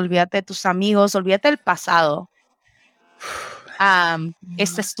Unidos. Olvídate de tus amigos. Olvídate del pasado.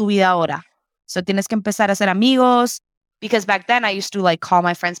 Esta es tu vida ahora. So tienes que empezar a hacer amigos. Because back then I used to like call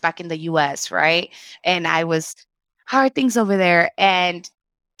my friends back in the US, right? And how are things over there? And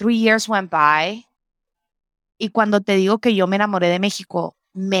 3 years went by. Y cuando te digo que yo me enamoré de México,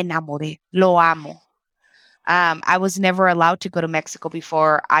 me enamoré. Lo amo. I was never allowed to go to Mexico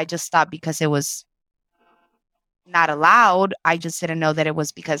before. I just stopped because it was not allowed. I just didn't know that it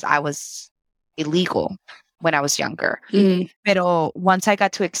was because I was illegal when I was younger. Pero once I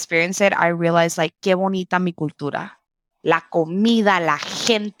got to experience it, I realized like, qué bonita mi cultura. La comida, la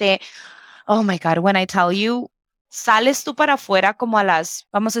gente. Oh my God, when I tell you, sales tú para afuera como a las,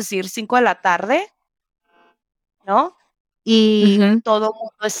 vamos a decir, 5 de la tarde, ¿no? Y todo el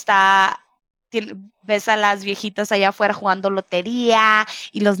mundo está ves a las viejitas allá afuera jugando lotería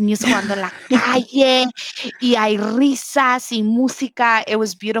y los niños jugando en la calle y hay risas y música. It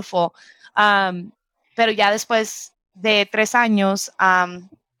was beautiful. Pero ya después de 3 años,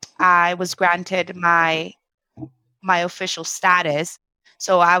 I was granted my official status.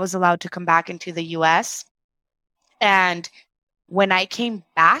 So I was allowed to come back into the US. And when I came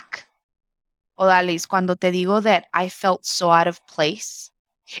back, Odalis, cuando te digo that I felt so out of place,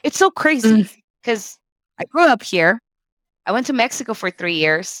 it's so crazy because I grew up here. I went to Mexico for 3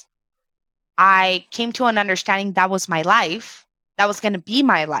 years. I came to an understanding that was my life. That was going to be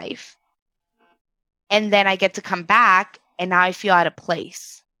my life. And then I get to come back and now I feel out of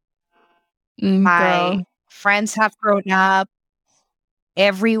place. My friends have grown up.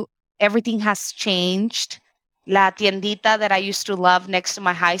 Everything has changed. La tiendita that I used to love next to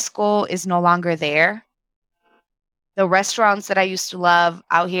my high school is no longer there. The restaurants that I used to love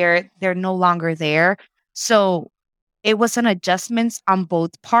out here, they're no longer there. So it was an adjustment on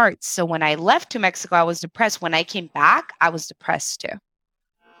both parts. So when I left to Mexico, I was depressed. When I came back, I was depressed too.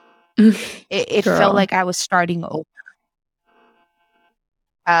 It felt like I was starting over.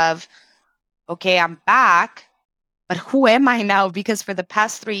 Okay, I'm back, but who am I now? Because for the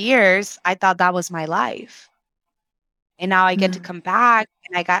past 3 years, I thought that was my life. And now I get to come back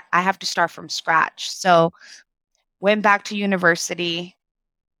and I have to start from scratch. So went back to university,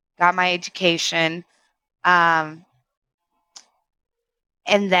 got my education, and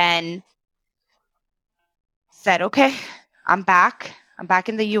then said, okay, I'm back. I'm back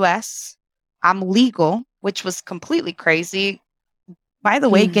in the US. I'm legal, which was completely crazy. By the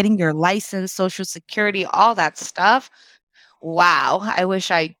way, getting your license, Social Security, all that stuff. Wow. I wish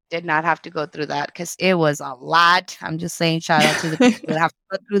I did not have to go through that because it was a lot. I'm just saying, shout out to the people that have to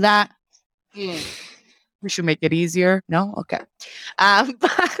go through that. We should make it easier. No? Okay.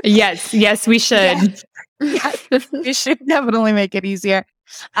 Yes, we should. Yes, we should definitely make it easier.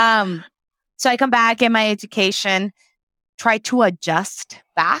 So I come back, get my education, try to adjust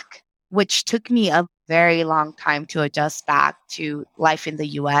back, which took me a very long time to adjust back to life in the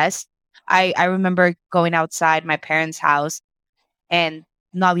US. I remember going outside my parents' house and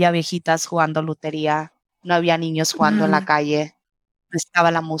no había viejitas jugando lotería, no había niños jugando en la calle, no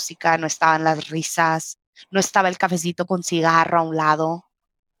estaba la música, no estaban las risas, no estaba el cafecito con cigarro a un lado,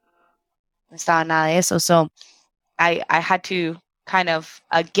 no estaba nada de eso. So I had to kind of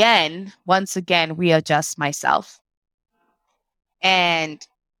once again, readjust myself. And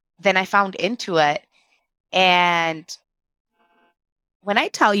then I found Intuit. And when I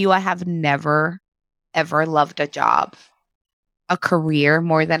tell you I have never, ever loved a job, a career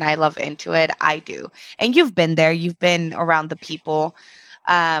more than I love Intuit, I do. And you've been there. You've been around the people.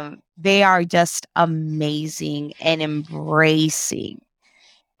 They are just amazing and embracing.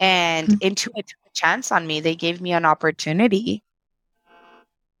 And Intuit took a chance on me. They gave me an opportunity.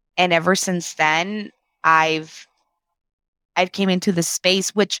 And ever since then, I've came into the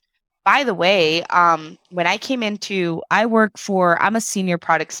space, which, by the way, when I came into, I'm a senior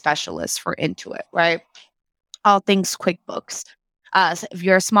product specialist for Intuit, right? All things QuickBooks. So if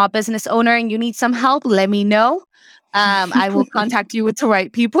you're a small business owner and you need some help, let me know. I will contact you with the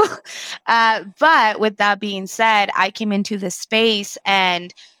right people. But with that being said, I came into this space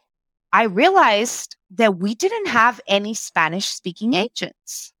and I realized that we didn't have any Spanish-speaking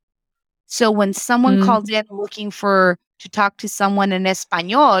agents. So when someone called in looking to talk to someone in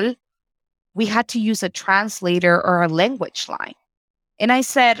Espanol, we had to use a translator or a language line. And I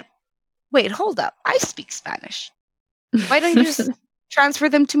said, wait, hold up. I speak Spanish. Why don't you just transfer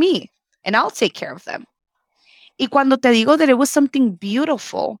them to me and I'll take care of them? Y cuando te digo that it was something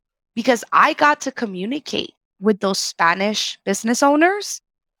beautiful because I got to communicate with those Spanish business owners,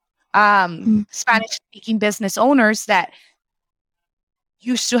 Spanish-speaking business owners that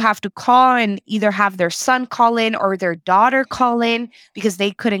used to have to call and either have their son call in or their daughter call in because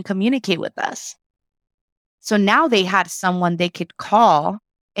they couldn't communicate with us. So now they had someone they could call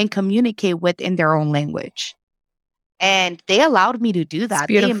and communicate with in their own language. And they allowed me to do that.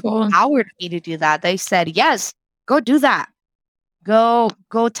 They empowered me to do that. They said, yes, go do that. Go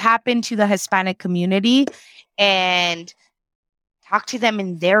tap into the Hispanic community and talk to them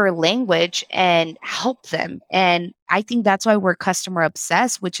in their language and help them. And I think that's why we're customer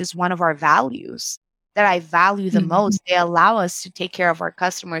obsessed, which is one of our values that I value the most. They allow us to take care of our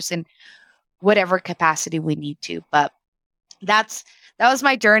customers in whatever capacity we need to. But that was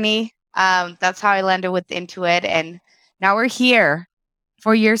my journey. That's how I landed with Intuit. And now we're here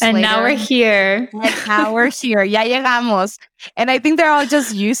 4 years later. And now we're here. Ya llegamos. And I think they're all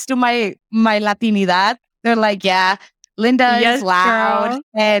just used to my Latinidad. They're like, yeah, Linda is Yes, loud girl.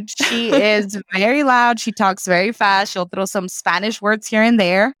 and she is very loud. She talks very fast. She'll throw some Spanish words here and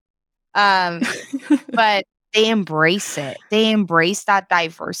there. But they embrace it. They embrace that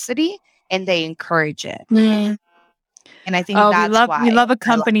diversity and they encourage it. Mm. And I think Oh, that's we why love a I like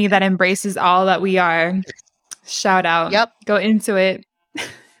company it. that embraces all that we are. Shout out. Yep. Go into it.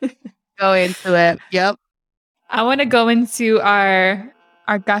 Go into it. Yep. I want to go into our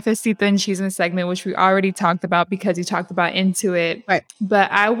cafecito and chisme segment, which we already talked about because you talked about into it. Right. But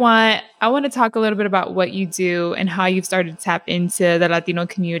I want to talk a little bit about what you do and how you've started to tap into the Latino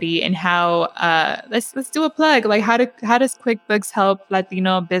community and how let's do a plug. Like how does QuickBooks help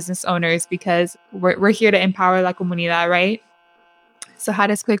Latino business owners? Because we're here to empower la comunidad, right? So how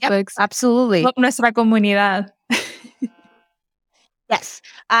does Yep. QuickBooks Absolutely. help nuestra comunidad? Yes.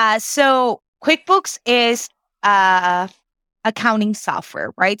 So QuickBooks is accounting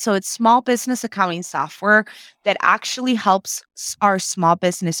software, right? So it's small business accounting software that actually helps our small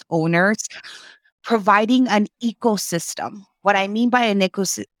business owners providing an ecosystem. What I mean by an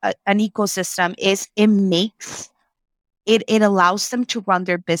ecosystem is it allows them to run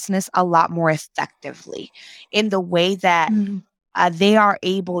their business a lot more effectively in the way that they are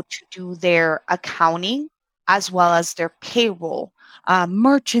able to do their accounting as well as their payroll,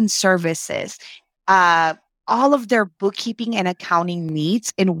 merchant services, all of their bookkeeping and accounting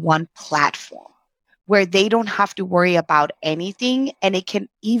needs in one platform where they don't have to worry about anything and it can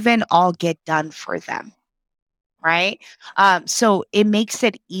even all get done for them. Right. So it makes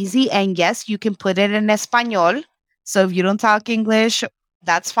it easy. And yes, you can put it in Espanol. So if you don't talk English,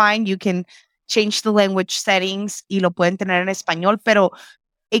 that's fine. You can change the language settings y lo pueden tener en español, pero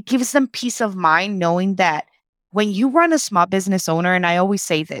it gives them peace of mind knowing that when you run a small business owner, and I always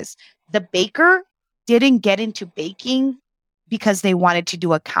say this, the baker didn't get into baking because they wanted to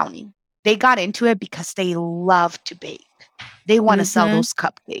do accounting. They got into it because they love to bake. They want to sell those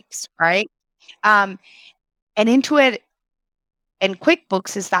cupcakes, right? And Intuit and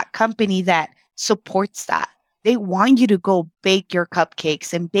QuickBooks is that company that supports that. They want you to go bake your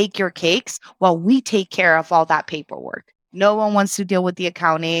cupcakes and bake your cakes while we take care of all that paperwork. No one wants to deal with the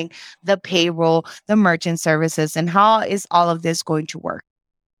accounting, the payroll, the merchant services, and how is all of this going to work?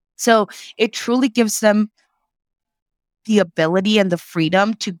 So it truly gives them the ability and the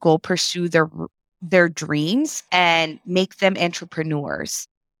freedom to go pursue their dreams and make them entrepreneurs.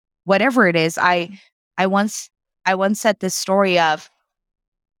 Whatever it is, I once said this story of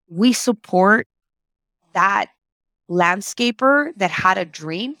we support that landscaper that had a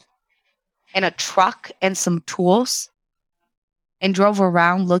dream and a truck and some tools and drove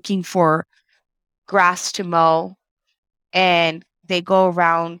around looking for grass to mow, and they go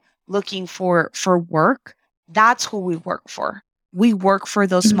around looking for work. That's who we work for. We work for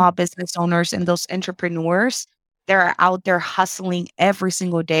those small business owners and those entrepreneurs that are out there hustling every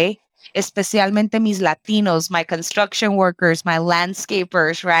single day, especialmente mis Latinos, my construction workers, my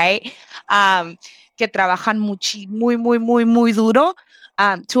landscapers, right? Que trabajan muy duro,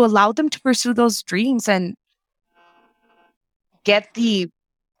 to allow them to pursue those dreams and get the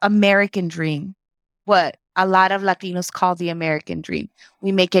American dream, what a lot of Latinos call the American dream.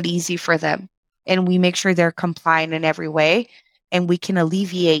 We make it easy for them and we make sure they're compliant in every way, and we can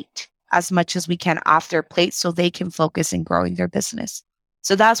alleviate as much as we can off their plate so they can focus in growing their business.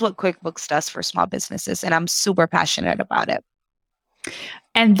 So that's what QuickBooks does for small businesses, and I'm super passionate about it.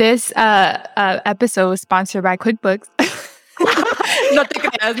 And this episode was sponsored by QuickBooks. No te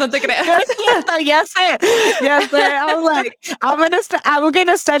creas, no te creas. Yes, sir. I'm like, I'm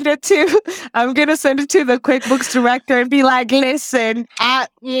gonna send it to the QuickBooks director and be like, listen,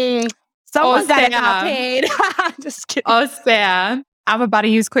 someone got paid. Just kidding. O sea, I'm about to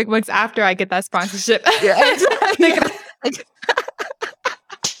use QuickBooks after I get that sponsorship. Yeah, exactly.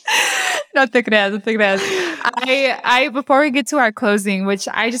 No te creas, no te creas. I before we get to our closing, which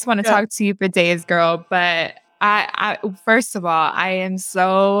I just want to talk to you for days, girl, but I first of all,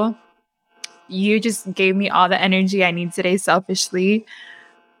 you just gave me all the energy I need today selfishly.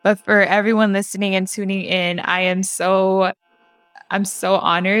 But for everyone listening and tuning in, I'm so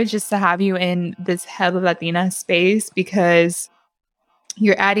honored just to have you in this Hella Latina space, because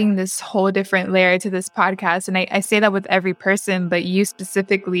you're adding this whole different layer to this podcast. And I say that with every person, but you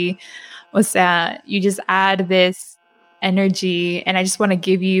specifically, was that you just add this energy. And I just want to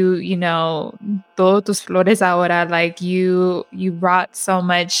give you, todos tus flores ahora. Like you brought so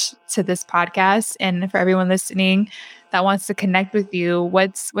much to this podcast. And for everyone listening that wants to connect with you,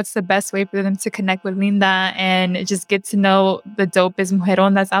 what's the best way for them to connect with Linda and just get to know the dopest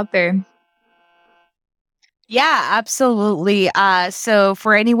mujerón that's out there? Yeah, absolutely. So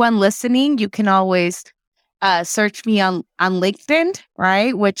for anyone listening, you can always search me on LinkedIn,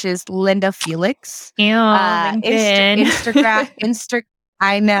 right? Which is Linda Felix. LinkedIn. Instagram.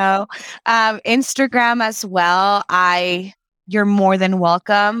 I know. Instagram as well. You're more than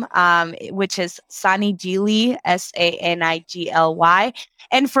welcome. Which is Sanigly, Sanigly.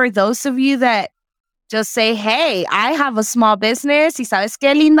 And for those of you that just say, hey, I have a small business. Y sabes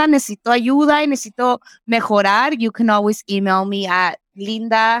qué, Linda, necesito ayuda y necesito mejorar. You can always email me at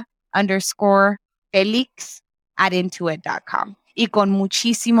linda_felix@intuit.com. Y con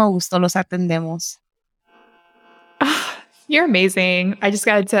muchísimo gusto los atendemos. You're amazing. I just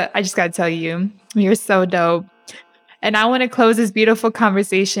gotta tell you, you're so dope. And I want to close this beautiful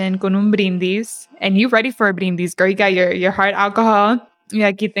conversation con un brindis. And you ready for a brindis, girl? You got your hard alcohol. Y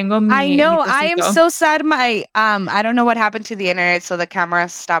aquí tengo I know. I am so sad. I don't know what happened to the internet, so the camera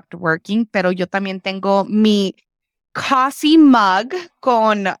stopped working. Pero yo también tengo mi coffee mug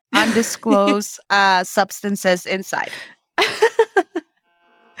con undisclosed substances inside.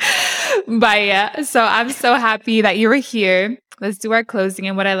 Vaya. So I'm so happy that you were here. Let's do our closing.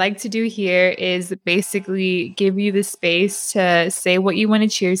 And what I like to do here is basically give you the space to say what you want to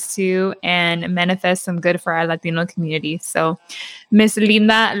cheers to and manifest some good for our Latino community. So, Miss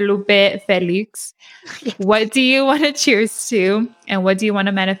Linda Lupe Felix, what do you want to cheers to? And what do you want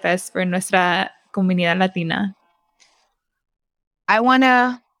to manifest for nuestra comunidad Latina?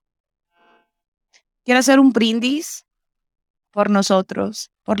 Quiero hacer un brindis por nosotros,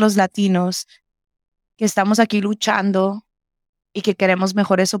 por los latinos, que estamos aquí luchando y que queremos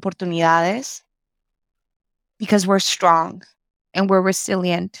mejores oportunidades, because we're strong and we're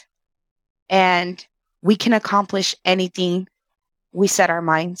resilient and we can accomplish anything we set our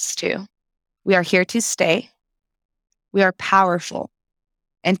minds to. We are here to stay. We are powerful,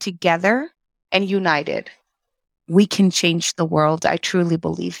 and together and united, we can change the world. I truly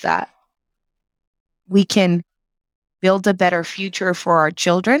believe that. We can build a better future for our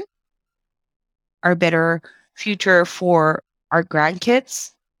children, our better future for our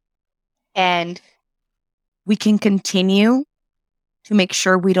grandkids, and we can continue to make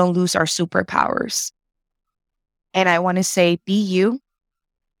sure we don't lose our superpowers. And I want to say, be you.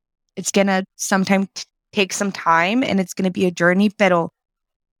 It's going to sometimes take some time and it's going to be a journey, pero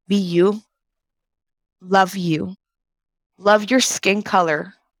be you. Love you. Love your skin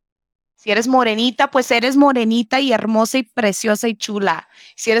color. Si eres morenita, pues eres morenita y hermosa y preciosa y chula.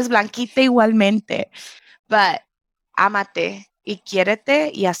 Si eres blanquita, igualmente. But ámate y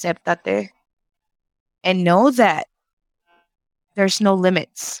quiérete y acéptate. And know that there's no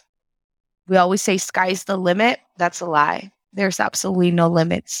limits. We always say sky's the limit. That's a lie. There's absolutely no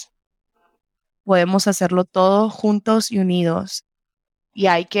limits. Podemos hacerlo todo juntos y unidos. Y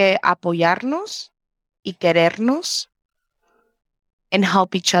hay que apoyarnos y querernos and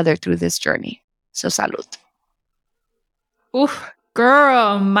help each other through this journey. So salud. Oof,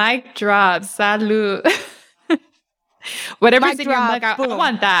 girl, mic drop. Salud. Whatever's in your mug, I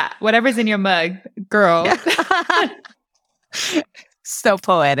want that. Whatever's in your mug, girl. So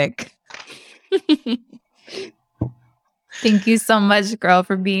poetic. Thank you so much, girl,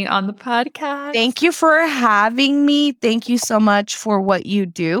 for being on the podcast. Thank you for having me. Thank you so much for what you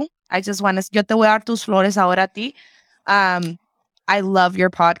do. I just want to, yo te voy a dar tus flores ahora a ti. I love your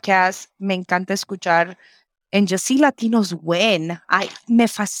podcast. Me encanta escuchar and just see Latinos win. Me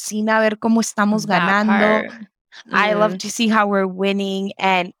fascina ver cómo estamos ganando. I love to see how we're winning.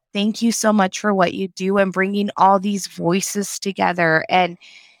 And thank you so much for what you do and bringing all these voices together and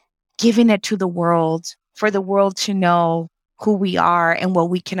giving it to the world, for the world to know who we are and what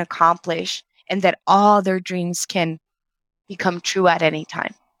we can accomplish, and that all their dreams can become true at any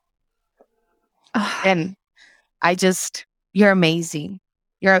time. And you're amazing.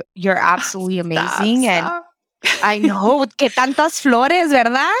 You're absolutely amazing. Stop. I know que tantas flores,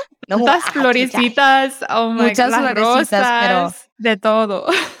 ¿verdad? Tantas florecitas. Oh my God, las rosas, pero de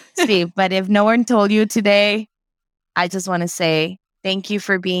todo. Sí, but if no one told you today, I just want to say thank you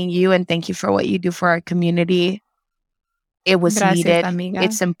for being you and thank you for what you do for our community. It was needed. Amiga.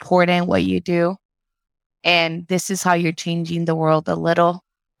 It's important what you do. And this is how you're changing the world a little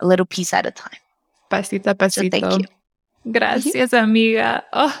piece at a time. Pasito a pasito. So thank you. Gracias, amiga.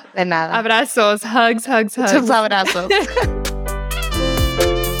 Oh, de nada. Abrazos, hugs. Muchos abrazos.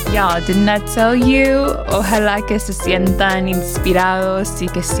 Y'all, didn't I tell you? Ojalá que se sientan inspirados y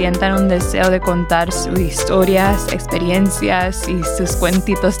que sientan un deseo de contar sus historias, experiencias y sus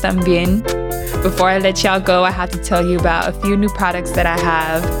cuentitos también. Before I let y'all go, I have to tell you about a few new products that I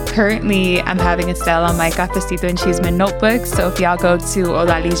have. Currently, I'm having a sale on my Cafecito and Chisme notebook, so if y'all go to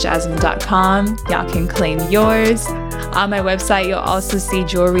olalisjasmine.com, y'all can claim yours. On my website, you'll also see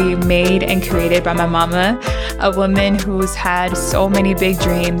jewelry made and created by my mama, a woman who's had so many big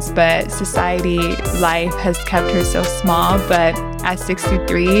dreams, but society, life has kept her so small. But at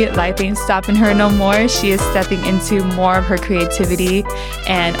 63, life ain't stopping her no more. She is stepping into more of her creativity,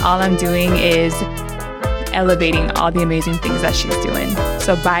 and all I'm doing is elevating all the amazing things that she's doing.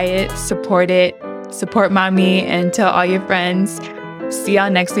 So buy it, support mommy, and tell all your friends. See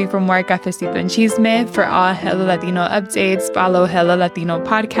y'all next week for more Cafecito and Chisme. For all Hello Latino updates, follow Hello Latino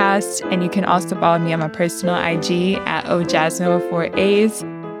Podcast. And you can also follow me on my personal IG at @ojasmine with 4 A's.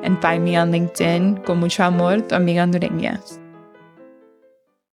 And find me on LinkedIn. Con mucho amor, tu amiga hondureña.